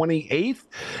the 28th,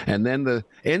 and then the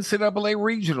NCAA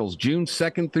Regionals, June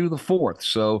 2nd through the 4th.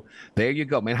 So there you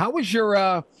go, man. How was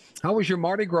your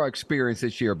Mardi Gras experience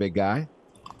this year, big guy?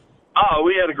 Oh,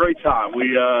 we had a great time.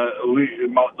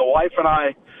 The wife and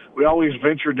I, we always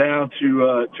venture down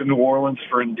to New Orleans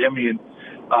for Endymion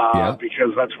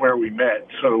because that's where we met.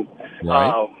 So, and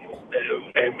I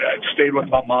stayed with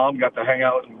my mom, got to hang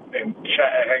out and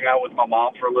hang out with my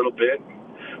mom for a little bit,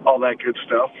 and all that good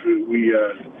stuff.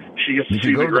 She gets to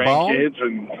see the grandkids,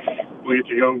 and we get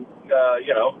to go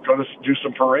to do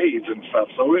some parades and stuff.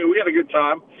 So we had a good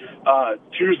time.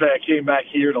 Tuesday, I came back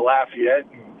here to Lafayette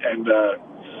and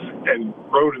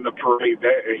rode in the parade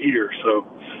here. So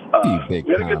we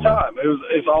had a good time.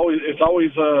 It's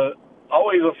always a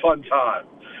fun time.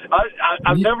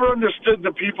 I've never understood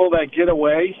the people that get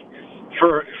away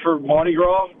for Mardi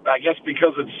Gras. I guess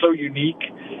because it's so unique,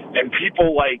 and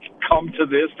people come to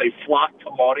this. They flock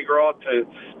to Mardi Gras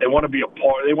they want to be a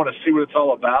part. They want to see what it's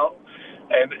all about.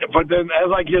 But then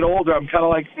as I get older, I'm kind of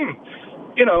like,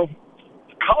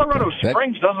 Colorado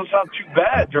Springs doesn't sound too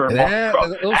bad during Mardi Gras.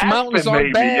 Those mountains Aspen,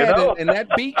 aren't maybe, bad, and that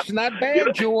beach not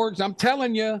bad, George. I'm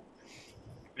telling you.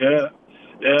 Yeah.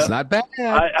 It's not bad.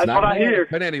 That's what I hear.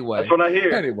 But anyway. That's what I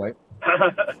hear. Anyway.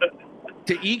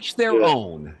 To each their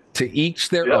own. To each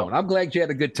their own. I'm glad you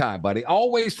had a good time, buddy.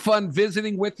 Always fun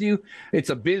visiting with you. It's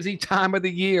a busy time of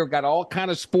the year. Got all kind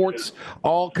of sports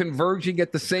all converging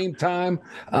at the same time.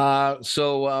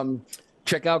 So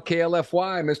check out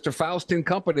KLFY, Mr. Faust and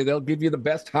Company. They'll give you the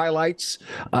best highlights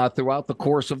throughout the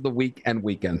course of the week and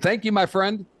weekend. Thank you, my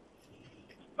friend.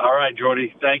 All right,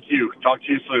 Jordy. Thank you. Talk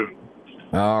to you soon.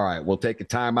 All right, we'll take a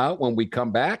timeout. When we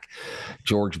come back,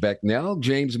 George Becknell,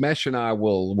 James Mesh, and I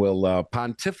will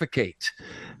pontificate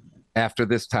after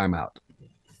this timeout.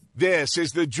 This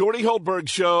is the Jordy Hultberg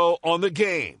Show on the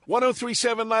Game.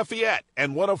 103.7 Lafayette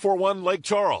and 104.1 Lake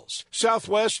Charles,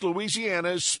 Southwest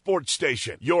Louisiana's sports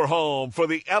station. Your home for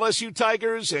the LSU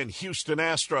Tigers and Houston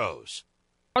Astros.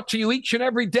 Brought to you each and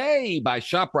every day by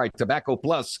ShopRite Tobacco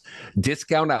Plus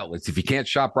discount outlets. If you can't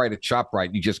shop right at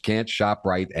ShopRite, you just can't shop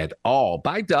right at all.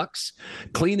 By Dux,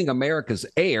 cleaning America's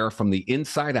air from the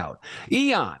inside out.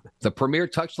 Eon, the premier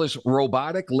touchless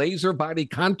robotic laser body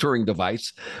contouring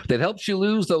device that helps you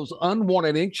lose those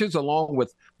unwanted inches along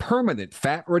with permanent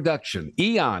fat reduction.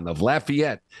 Eon of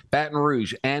Lafayette, Baton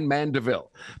Rouge, and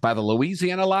Mandeville. By the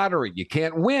Louisiana Lottery, you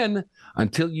can't win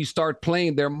until you start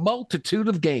playing their multitude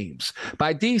of games.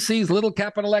 By DC's Little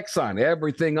Capital Exxon,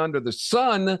 everything under the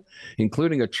sun,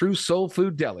 including a true soul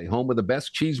food deli, home of the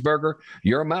best cheeseburger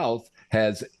your mouth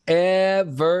has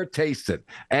ever tasted.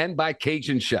 And by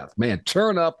Cajun Chef. Man,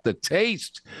 turn up the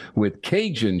taste with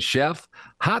Cajun Chef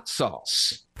hot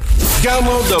sauce.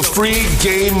 Download the free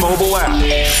Game mobile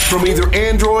app from either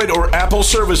Android or Apple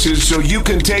services so you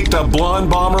can take the Blonde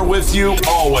Bomber with you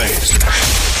always.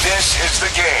 This is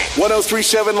the Game.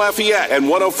 103.7 Lafayette and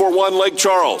 104.1 Lake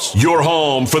Charles. Your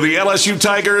home for the LSU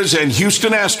Tigers and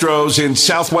Houston Astros in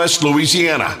Southwest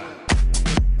Louisiana.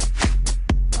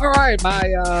 All right,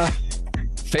 my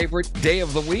favorite day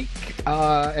of the week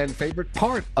and favorite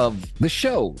part of the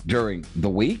show during the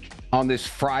week. On this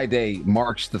Friday,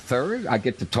 March the 3rd, I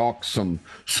get to talk some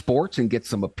sports and get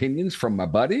some opinions from my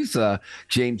buddies.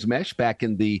 James Mesh back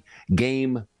in the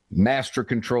Game Master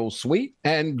Control Suite,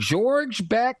 and George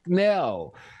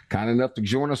Becknell, kind enough to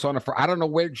join us on a Friday. I don't know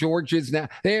where George is now.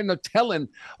 They're no telling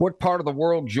what part of the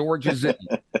world George is in.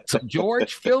 So,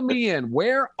 George, fill me in.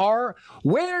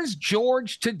 Where's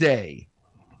George today?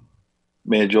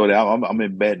 Man, Jordy, I'm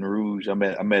in Baton Rouge. I'm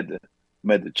at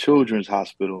the Children's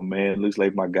Hospital. Man, looks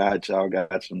like my godchild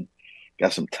got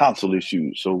some tonsil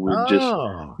issues, so we're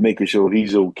just making sure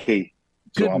he's okay.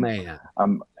 Good man.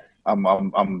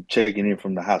 I'm checking in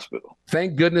from the hospital.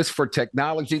 Thank goodness for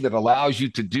technology that allows you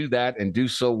to do that and do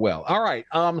so well. All right.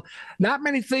 Not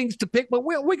many things to pick, but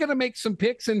we're going to make some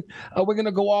picks, and we're going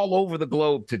to go all over the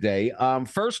globe today.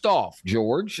 First off,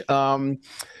 George,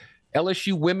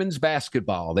 LSU women's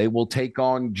basketball. They will take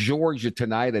on Georgia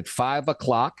tonight at 5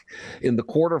 o'clock in the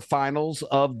quarterfinals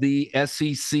of the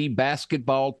SEC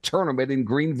basketball tournament in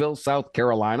Greenville, South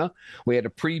Carolina. We had a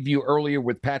preview earlier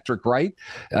with Patrick Wright.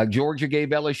 Georgia gave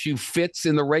LSU fits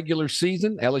in the regular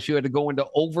season. LSU had to go into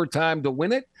overtime to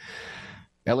win it.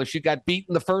 LSU got beat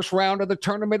in the first round of the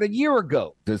tournament a year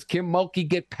ago. Does Kim Mulkey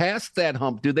get past that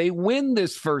hump? Do they win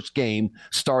this first game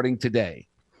starting today?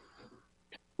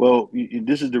 Well,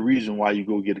 this is the reason why you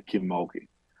go get a Kim Mulkey.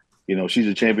 You know, she's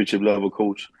a championship level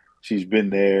coach. She's been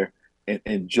there.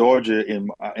 And Georgia, in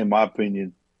my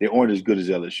opinion, they aren't as good as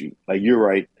LSU. Like, you're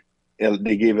right.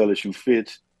 They gave LSU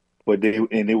fits, but they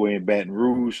were in Baton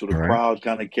Rouge, so the crowd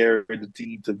kind of carried the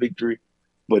team to victory.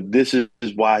 But this is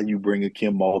why you bring a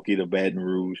Kim Mulkey to Baton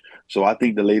Rouge. So I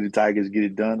think the Lady Tigers get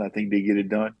it done. I think they get it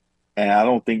done. And I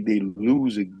don't think they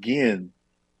lose again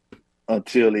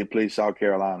until they play South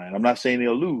Carolina. And I'm not saying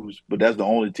they'll lose, but that's the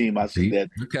only team I see that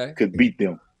could beat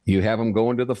them. You have them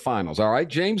going to the finals. All right,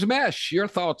 James Mesh, your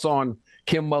thoughts on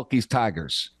Kim Mulkey's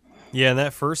Tigers? Yeah, in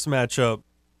that first matchup,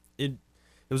 it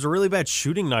was a really bad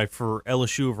shooting night for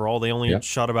LSU overall. They only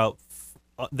shot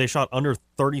under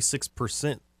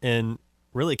 36%, and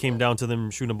really it came down to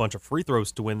them shooting a bunch of free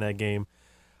throws to win that game.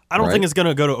 I don't think it's going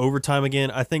to go to overtime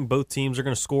again. I think both teams are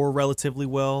going to score relatively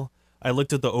well. I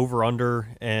looked at the over-under,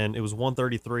 and it was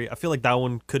 133. I feel like that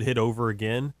one could hit over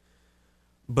again.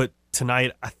 But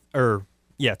tonight,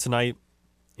 tonight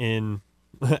in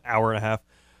an hour and a half,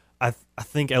 I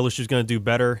think LSU's going to do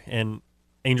better. And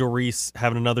Angel Reese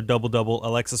having another double-double,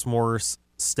 Alexis Morris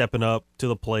stepping up to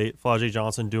the plate, Flau'jae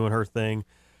Johnson doing her thing.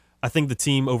 I think the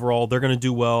team overall, they're going to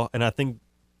do well, and I think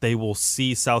they will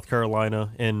see South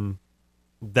Carolina, and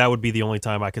that would be the only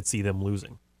time I could see them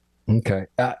losing. Okay.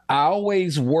 I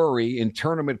always worry in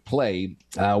tournament play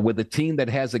with a team that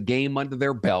has a game under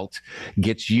their belt,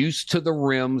 gets used to the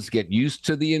rims, get used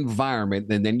to the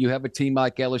environment, and then you have a team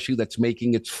like LSU that's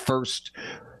making its first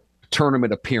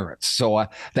tournament appearance. So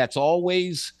that's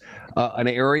always an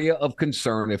area of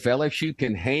concern. If LSU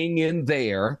can hang in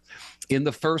there in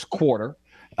the first quarter,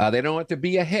 they don't have to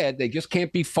be ahead. They just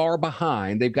can't be far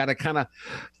behind. They've got to kind of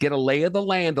get a lay of the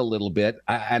land a little bit.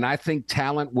 And I think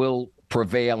talent will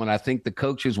prevail, and I think the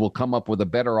coaches will come up with a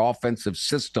better offensive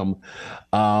system.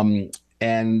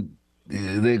 And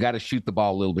they got to shoot the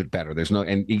ball a little bit better.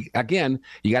 Again,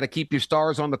 you got to keep your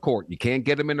stars on the court. You can't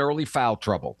get them in early foul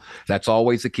trouble. That's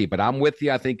always the key. But I'm with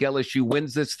you. I think LSU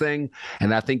wins this thing,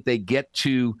 and I think they get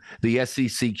to the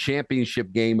SEC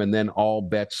championship game, and then all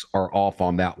bets are off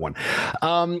on that one.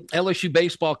 LSU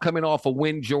baseball coming off a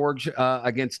win, George,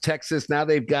 against Texas. Now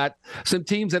they've got some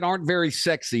teams that aren't very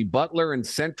sexy. Butler and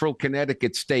Central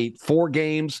Connecticut State, 4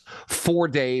 games, 4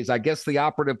 days. I guess the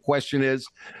operative question is,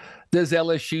 does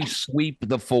LSU sweep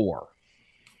the 4?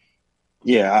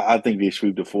 Yeah, I think they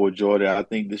sweep the 4, Jordan. I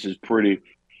think this is pretty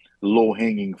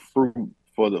low-hanging fruit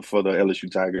for the LSU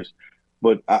Tigers.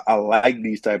 But I like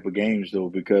these type of games, though,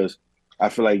 because I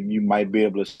feel like you might be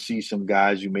able to see some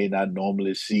guys you may not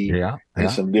normally see in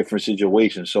some different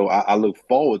situations. So I look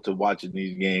forward to watching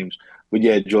these games. But,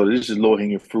 yeah, Jordan, this is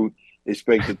low-hanging fruit.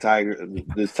 Expect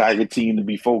the Tiger team to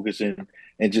be focusing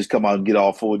and just come out and get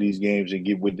all 4 of these games and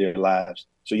get with their lives.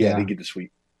 So, yeah, they get the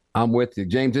sweep. I'm with you,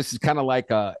 James. This is kind of like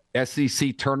a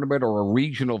SEC tournament or a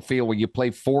regional feel where you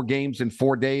play 4 games in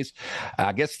 4 days.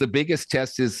 I guess the biggest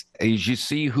test is you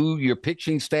see who your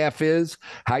pitching staff is,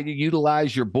 how you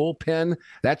utilize your bullpen.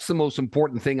 That's the most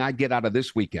important thing I get out of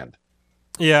this weekend.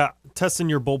 Yeah, testing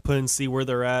your bullpen, see where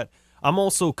they're at. I'm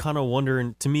also kind of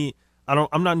wondering, to me,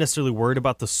 I'm not necessarily worried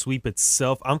about the sweep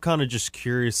itself. I'm kind of just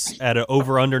curious at an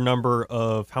over-under number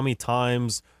of how many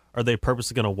times are they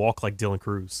purposely going to walk like Dylan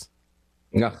Cruz.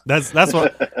 Yeah, that's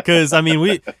what, because I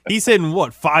mean he's hitting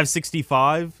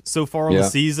 565 so far on the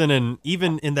season, and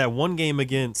even in that one game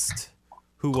against,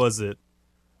 who was it?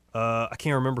 I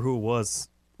can't remember who it was,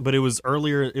 but it was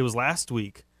earlier. It was last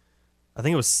week. I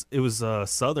think it was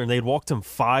Southern. They'd walked him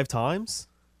 5 times.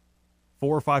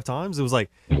 4 or 5 times. It was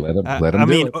like, let him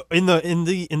do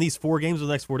it. in these 4 games of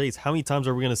the next 4 days, how many times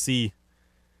are we going to see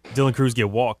Dylan Cruz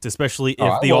get walked, especially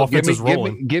if the offense is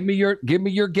rolling? Give me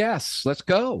your guess. Let's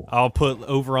go. I'll put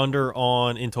over under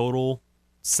on in total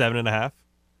 7.5.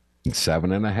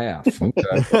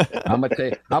 7.5.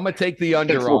 Okay. I'm gonna take the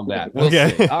under on that. We'll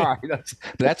see. All right,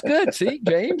 that's good. See,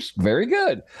 James, very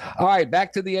good. All right,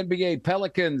 back to the NBA.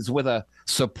 Pelicans with a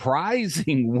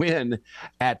surprising win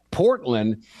at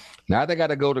Portland. Now they got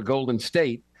to go to Golden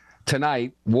State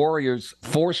tonight. Warriors,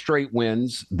 4 straight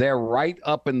wins. They're right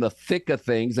up in the thick of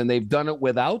things, and they've done it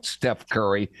without Steph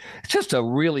Curry. It's just a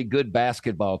really good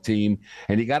basketball team,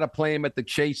 and you got to play them at the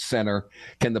Chase Center.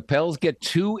 Can the Pels get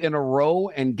 2 in a row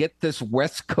and get this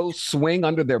West Coast swing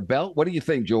under their belt? What do you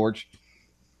think, George?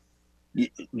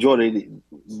 Jordan,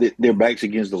 their back's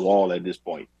against the wall at this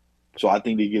point, so I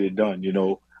think they get it done. You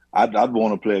know, I'd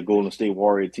want to play a Golden State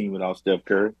Warrior team without Steph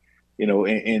Curry. You know,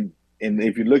 and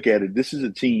if you look at it, this is a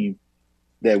team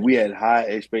that we had high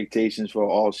expectations for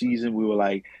all season. We were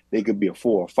like, they could be a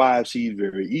 4 or 5 seed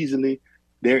very easily.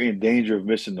 They're in danger of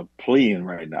missing the play-in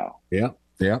right now. Yeah.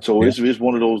 So it's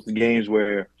one of those games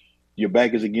where your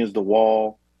back is against the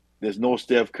wall. There's no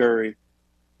Steph Curry.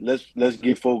 Let's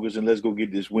get focused and let's go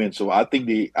get this win. So I think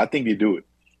they do it.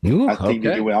 I think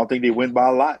they win. I don't think they win by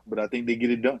a lot, but I think they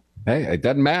get it done. Hey, it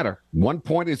doesn't matter. 1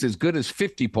 point is as good as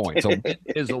 50 points. So it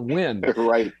is a win.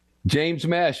 Right. James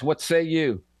Mesh, what say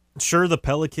you? Sure, the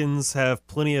Pelicans have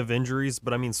plenty of injuries,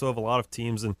 but I mean, so have a lot of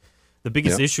teams. And the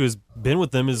biggest issue has been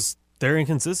with them is their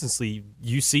inconsistency.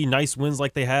 You see nice wins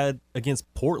like they had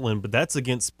against Portland, but that's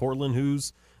against Portland,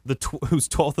 who's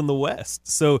 12th in the West.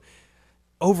 So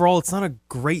overall, it's not a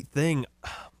great thing.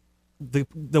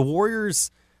 The Warriors,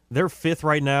 they're 5th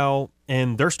right now,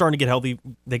 and they're starting to get healthy.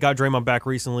 They got Draymond back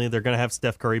recently. They're going to have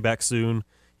Steph Curry back soon.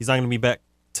 He's not going to be back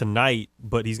tonight,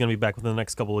 but he's going to be back within the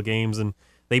next couple of games, and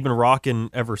they've been rocking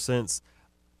ever since.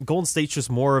 Golden State's just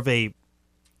more of a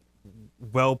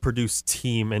well-produced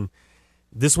team, and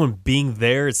this one being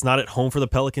there, it's not at home for the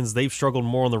Pelicans. They've struggled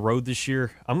more on the road this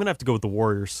year. I'm going to have to go with the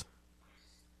Warriors.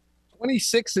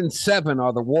 26-7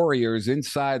 are the Warriors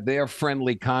inside their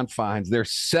friendly confines. They're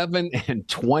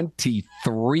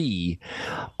 7-23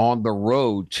 on the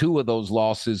road. 2 of those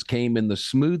losses came in the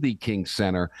Smoothie King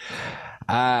Center.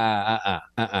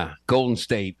 Golden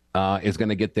State is going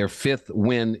to get their 5th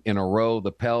win in a row.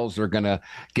 The Pels are going to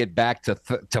get back to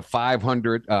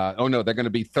 500. They're going to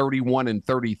be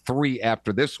 31-33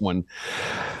 after this one.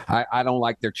 I don't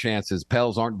like their chances.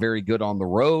 Pels aren't very good on the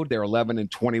road. They're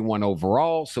 11-21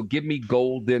 overall. So give me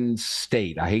Golden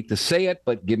State. I hate to say it,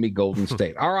 but give me Golden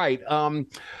State. All right.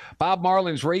 Bob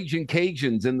Marlin's Raging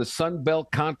Cajuns in the Sun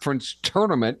Belt Conference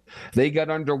Tournament. They got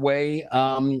underway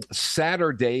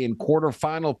Saturday in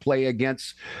quarterfinal play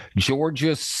against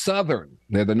Georgia Southern.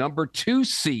 They're the number 2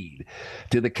 seed.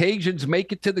 Do the Cajuns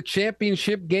make it to the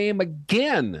championship game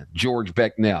again, George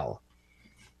Becknell?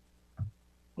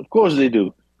 Of course they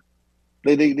do.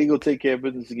 They go take care of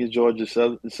business against Georgia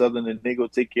Southern, and they go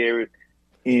take care of it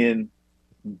in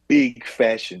big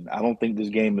fashion. I don't think this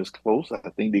game is close. I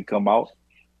think they come out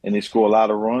and they score a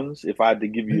lot of runs. If I had to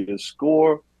give you a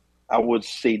score, I would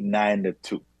say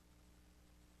 9-2.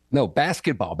 No,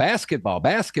 basketball.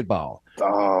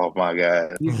 Oh, my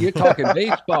God. You're talking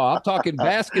baseball. I'm talking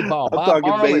basketball. I'm talking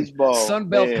Marlin, baseball. Sun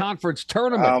Belt Conference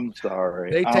Tournament. I'm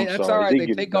sorry. That's all right.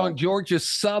 They take on Georgia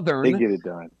Southern. They get it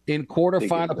done. In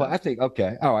quarterfinal play. I think,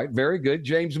 okay. All right. Very good.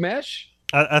 James Mesh?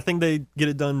 I think they get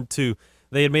it done, too.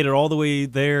 They had made it all the way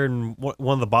there and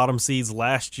one of the bottom seeds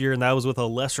last year, and that was with a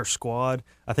lesser squad.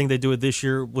 I think they do it this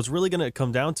year. What's really going to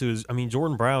come down to is,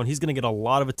 Jordan Brown, he's going to get a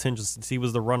lot of attention since he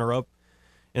was the runner-up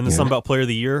in the Sun Belt Player of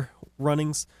the Year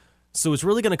runnings. So it's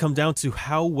really going to come down to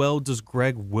how well does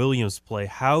Greg Williams play?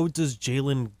 How does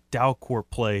Jalen Dalcourt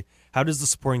play? How does the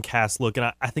supporting cast look?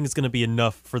 And I think it's going to be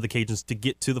enough for the Cajuns to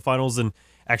get to the finals and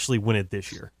actually win it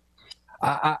this year.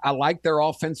 I like their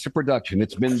offensive production.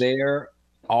 It's been there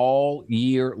all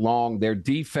year long. Their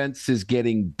defense is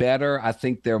getting better. I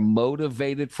think they're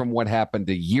motivated from what happened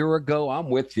a year ago. I'm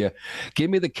with you. Give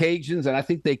me the Cajuns, and I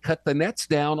think they cut the nets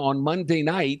down on Monday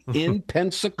night in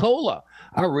Pensacola.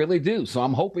 I really do. So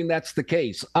I'm hoping that's the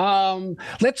case.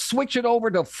 Let's switch it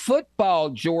over to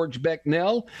football, George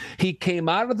Becknell. He came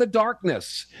out of the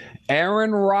darkness.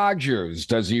 Aaron Rodgers,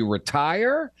 does he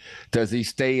retire? Does he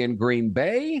stay in Green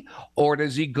Bay? Or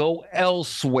does he go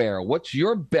elsewhere? What's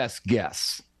your best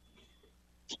guess?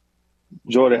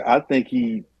 Jordan, I think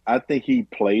he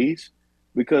plays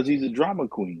because he's a drama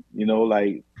queen.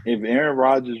 Like if Aaron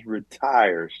Rodgers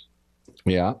retires,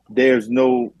 there's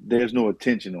no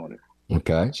attention on it.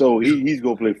 Okay. So he's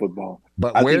going to play football.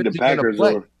 But I where think the Packers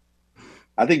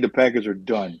are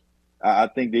done. I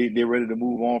think they're ready to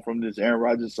move on from this Aaron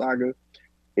Rodgers saga.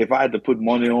 If I had to put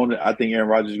money on it, I think Aaron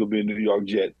Rodgers is going to be a New York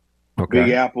Jet. Okay.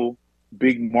 Big Apple,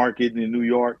 big market in New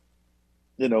York.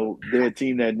 They're a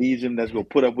team that needs him, that's going to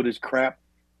put up with his crap.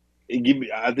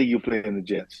 I think he'll play in the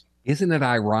Jets. Isn't it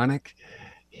ironic?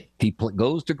 He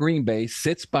goes to Green Bay,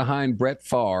 sits behind Brett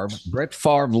Favre. Brett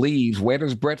Favre leaves. Where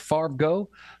does Brett Favre go?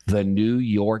 The New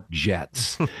York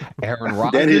Jets. Aaron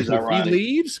Rodgers, if he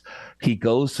leaves, he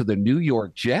goes to the New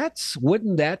York Jets.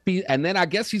 Wouldn't that be? And then I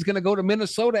guess he's going to go to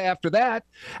Minnesota after that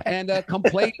and come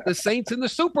play the Saints in the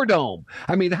Superdome.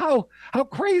 How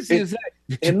crazy is that?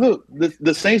 And look,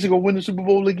 the Saints are going to win the Super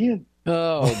Bowl again.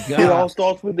 Oh, God. It all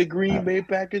starts with the Green Bay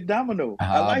Packers domino.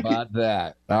 I like it. How about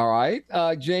that? All right.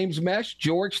 James Mesh,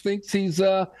 George thinks he's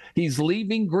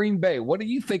leaving Green Bay. What do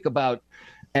you think about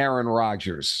Aaron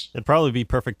Rodgers? It'd probably be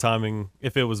perfect timing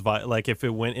if it was if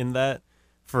it went in that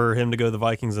for him to go to the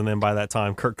Vikings, and then by that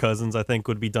time Kirk Cousins, I think,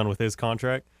 would be done with his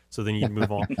contract. So then you can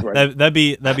move on. Right. That'd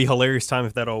be hilarious time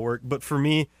if that all worked. But for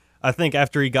me, I think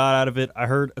after he got out of it, I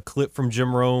heard a clip from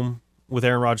Jim Rome with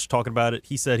Aaron Rodgers talking about it.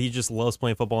 He said he just loves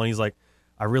playing football, and he's like,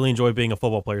 I really enjoy being a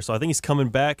football player. So I think he's coming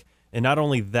back, and not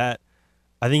only that,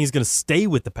 I think he's going to stay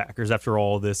with the Packers after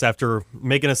all of this, after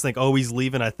making us think, oh, he's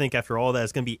leaving. I think after all that,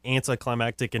 it's going to be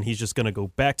anticlimactic, and he's just going to go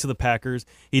back to the Packers.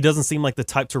 He doesn't seem like the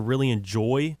type to really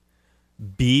enjoy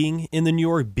being in the New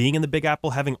York, being in the Big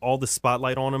Apple, having all the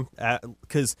spotlight on him,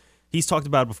 because he's talked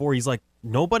about it before. He's like,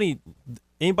 anybody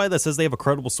that says they have a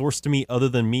credible source to me other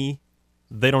than me,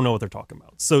 they don't know what they're talking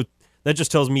about. So that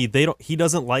just tells me he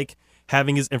doesn't like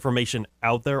having his information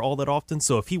out there all that often.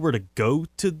 So if he were to go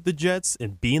to the Jets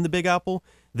and be in the Big Apple,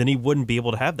 then he wouldn't be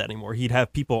able to have that anymore. He'd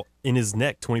have people in his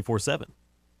neck 24/7.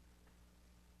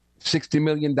 $60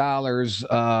 million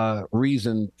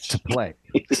reason to play.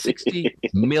 $60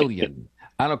 million.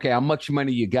 I don't care how much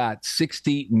money you got.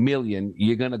 $60 million,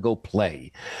 you're going to go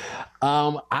play.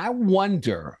 I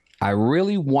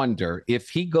really wonder if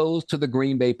he goes to the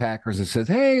Green Bay Packers and says,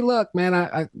 hey, look, man,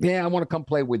 I want to come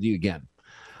play with you again.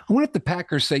 I wonder if the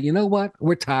Packers say, you know what?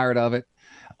 We're tired of it.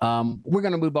 We're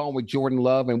going to move on with Jordan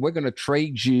Love, and we're going to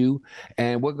trade you,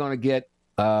 and we're going to get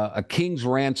a king's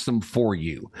ransom for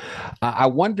you. I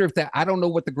wonder if I don't know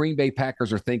what the Green Bay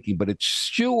Packers are thinking, but it's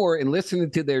sure, in listening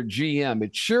to their GM,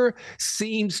 it sure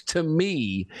seems to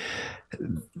me,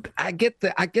 I get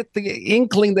the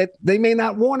inkling that they may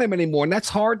not want him anymore. And that's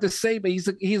hard to say, but he's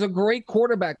a great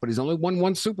quarterback, but he's only won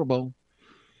one Super Bowl.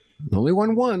 Only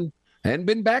won one. Hadn't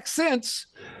been back since.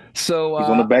 So he's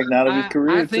on the back nine of his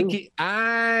career.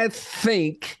 I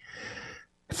think,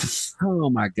 oh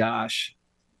my gosh.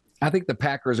 I think the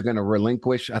Packers are going to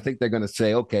relinquish. I think they're going to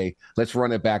say, okay, let's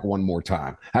run it back one more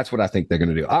time. That's what I think they're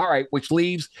going to do. All right, which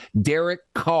leaves Derek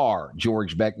Carr,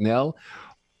 George Becknell.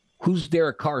 Who's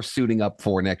Derek Carr suiting up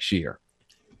for next year?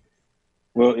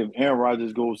 Well, if Aaron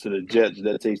Rodgers goes to the Jets,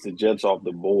 that takes the Jets off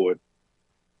the board.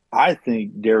 I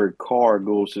think Derek Carr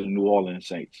goes to the New Orleans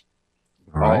Saints.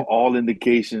 All right. All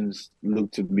indications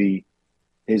look to me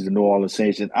is the New Orleans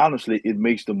Saints. And honestly, it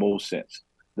makes the most sense.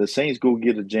 The Saints go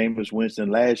get a Jameis Winston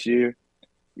last year.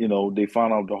 You know, they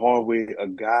found out the hard way a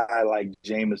guy like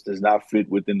Jameis does not fit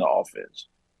within the offense.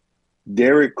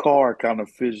 Derek Carr kind of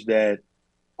fits that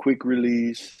quick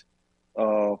release,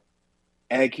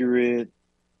 accurate,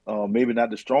 maybe not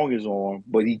the strongest arm,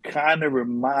 but he kind of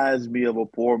reminds me of a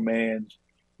poor man's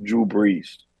Drew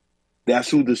Brees. That's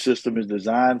who the system is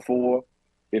designed for.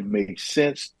 It makes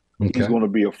sense. Okay. He's going to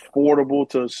be affordable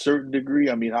to a certain degree.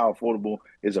 I mean, how affordable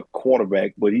is a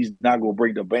quarterback, but he's not going to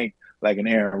break the bank like an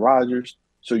Aaron Rodgers,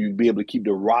 so you'd be able to keep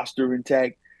the roster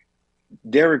intact.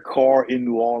 Derek Carr in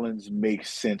New Orleans makes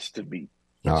sense to me.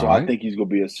 All right. I think he's going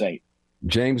to be a Saint.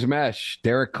 James Mesh,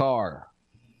 Derek Carr.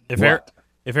 If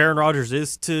Aaron Rodgers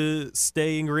is to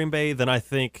stay in Green Bay, then I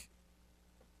think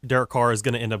Derek Carr is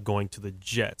going to end up going to the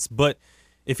Jets. But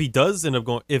if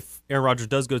Aaron Rodgers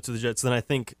does go to the Jets, then I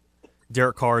think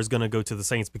Derek Carr is going to go to the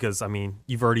Saints because, I mean,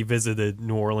 you've already visited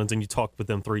New Orleans and you talked with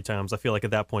them 3 times. I feel like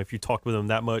at that point, if you talked with them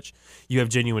that much, you have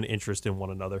genuine interest in one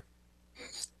another.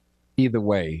 Either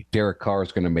way, Derek Carr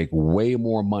is going to make way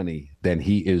more money than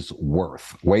he is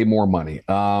worth. Way more money.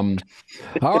 All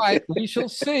right, we shall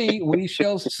see. We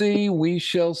shall see. We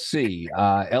shall see.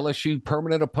 LSU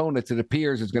permanent opponents, it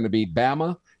appears, is going to be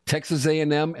Bama, Texas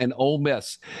A&M, and Ole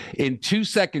Miss. In 2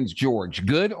 seconds, George,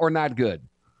 good or not good?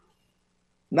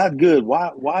 Not good.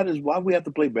 Why we have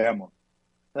to play Bama?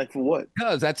 Like for what?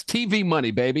 Because that's TV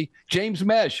money, baby. James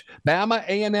Mesh, Bama,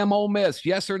 A&M, Ole Miss.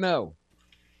 Yes or no?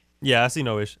 Yeah, I see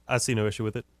no issue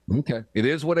with it. Okay, it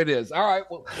is what it is. All right,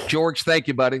 well, George, thank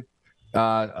you, buddy.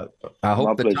 I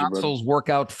hope the tonsils work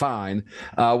out fine.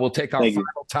 We'll take our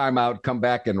final timeout, come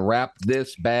back, and wrap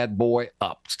this bad boy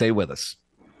up. Stay with us.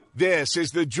 This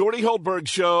is the Jordy Hultberg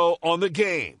Show on the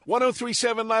Game.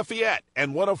 103.7 Lafayette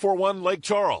and 104.1 Lake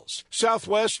Charles,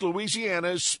 Southwest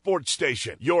Louisiana's sports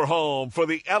station. Your home for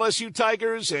the LSU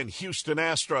Tigers and Houston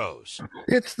Astros.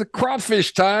 It's the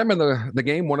crawfish time, and the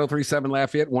Game. 103.7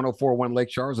 Lafayette, 104.1 Lake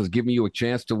Charles is giving you a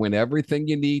chance to win everything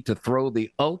you need to throw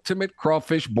the ultimate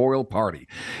crawfish boil party.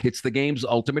 It's the Game's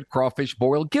ultimate crawfish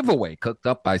boil giveaway, cooked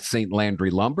up by St.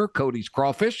 Landry Lumber, Cody's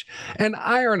Crawfish, and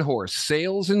Iron Horse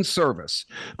Sales and Service.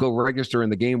 Go register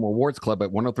in the Game Rewards Club at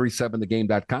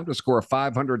 1037thegame.com to score a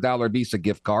 $500 Visa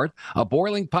gift card, a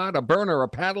boiling pot, a burner, a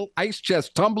paddle, ice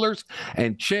chest, tumblers,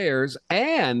 and chairs,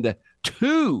 and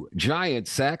 2 giant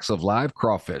sacks of live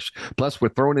crawfish. Plus, we're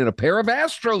throwing in a pair of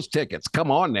Astros tickets. Come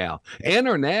on now.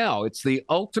 Enter now. It's the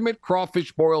ultimate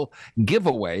crawfish boil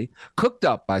giveaway, cooked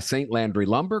up by St. Landry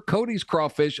Lumber, Cody's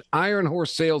Crawfish, Iron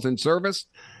Horse Sales and Service,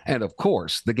 and, of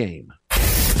course, the Game.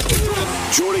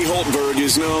 Jordy Hultberg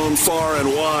is known far and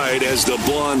wide as the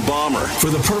Blonde Bomber for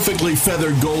the perfectly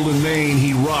feathered golden mane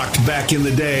he rocked back in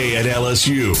the day at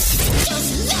LSU.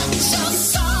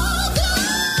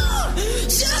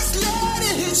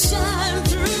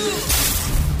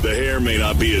 The hair may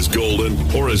not be as golden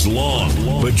or as long,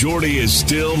 but Jordy is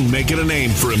still making a name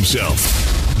for himself.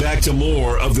 Back to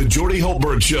more of the Jordy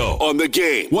Hultberg Show on the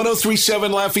Game. 103.7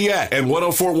 Lafayette and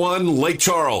 104.1 Lake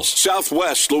Charles,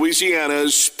 Southwest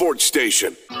Louisiana's sports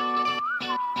station.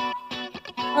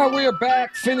 We are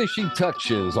back, finishing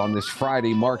touches on this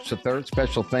Friday, March the 3rd.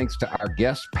 Special thanks to our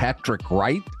guest, Patrick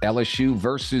Wright. LSU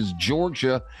versus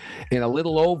Georgia in a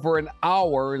little over an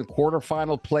hour in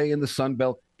quarterfinal play in the Sun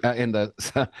Belt, in the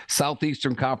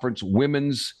Southeastern Conference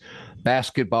Women's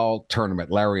Basketball Tournament.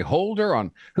 Larry Holder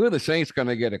on who the Saints going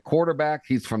to get a quarterback.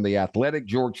 He's from The Athletic.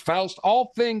 George Faust,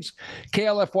 all things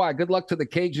KLFY. Good luck to the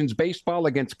Cajuns baseball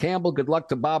against Campbell. Good luck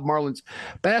to Bob Marlin's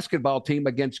basketball team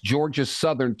against Georgia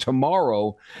Southern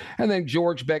tomorrow. And then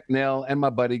George Becknell and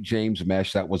my buddy James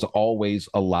Mesh. That was always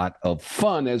a lot of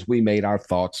fun as we made our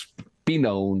thoughts be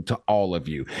known to all of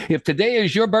you. If today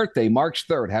is your birthday, March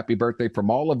 3rd, happy birthday from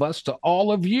all of us to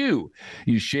all of you.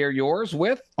 You share yours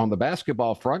with, on the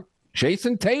basketball front,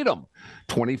 Jason Tatum,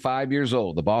 25 years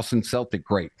old, the Boston Celtic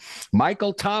great.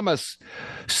 Michael Thomas,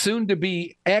 soon to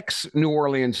be ex-New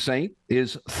Orleans Saint,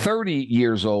 is 30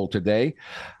 years old today.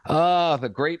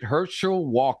 The great Herschel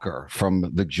Walker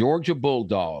from the Georgia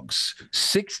Bulldogs,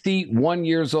 61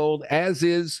 years old, as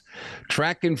is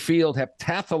track and field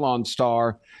heptathlon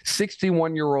star,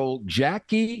 61-year-old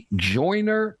Jackie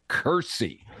Joyner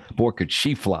Kersey. Boy, could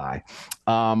she fly.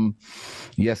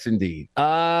 Yes, indeed.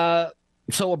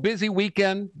 So a busy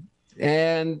weekend,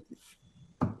 and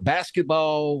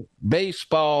basketball,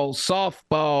 baseball,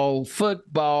 softball,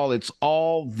 football, it's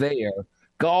all there,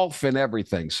 golf and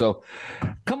everything. So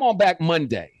come on back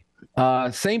Monday.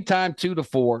 Same time, 2 to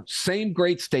 4, same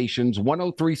great stations,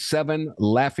 103.7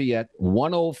 Lafayette,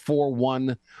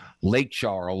 104.1 Lake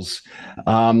Charles.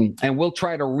 And we'll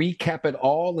try to recap it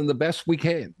all in the best we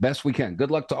can.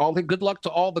 Good luck to all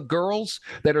the girls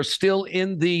that are still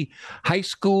in the high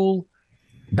school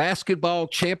basketball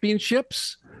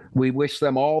championships. We wish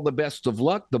them all the best of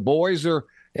luck. The boys are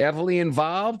heavily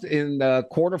involved in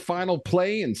quarterfinal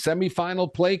play and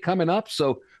semifinal play coming up.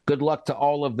 So good luck to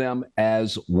all of them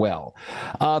as well.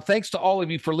 Thanks to all of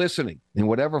you for listening in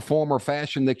whatever form or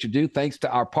fashion that you do. Thanks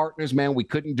to our partners, man. We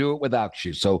couldn't do it without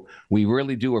you. So we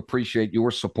really do appreciate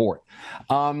your support.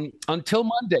 Until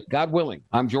Monday, God willing,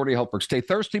 I'm Jordy Hultberg. Stay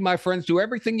thirsty, my friends. Do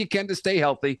everything you can to stay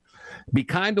healthy. Be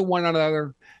kind to one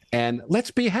another. And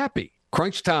let's be happy.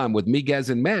 Crunch Time with Miguez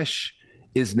and Mesh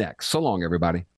is next. So long, everybody.